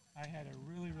 I had a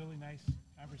really, really nice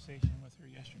conversation with her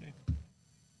yesterday.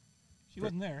 She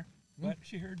wasn't there, but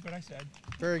she heard what I said.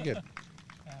 Very good.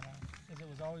 Because it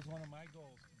was always one of my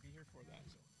goals to be here for that.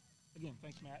 So, again,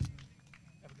 thanks, Matt, and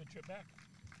have a good trip back.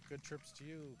 Good trips to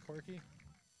you, Corky. You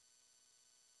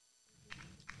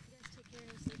guys take care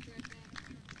and stay correct.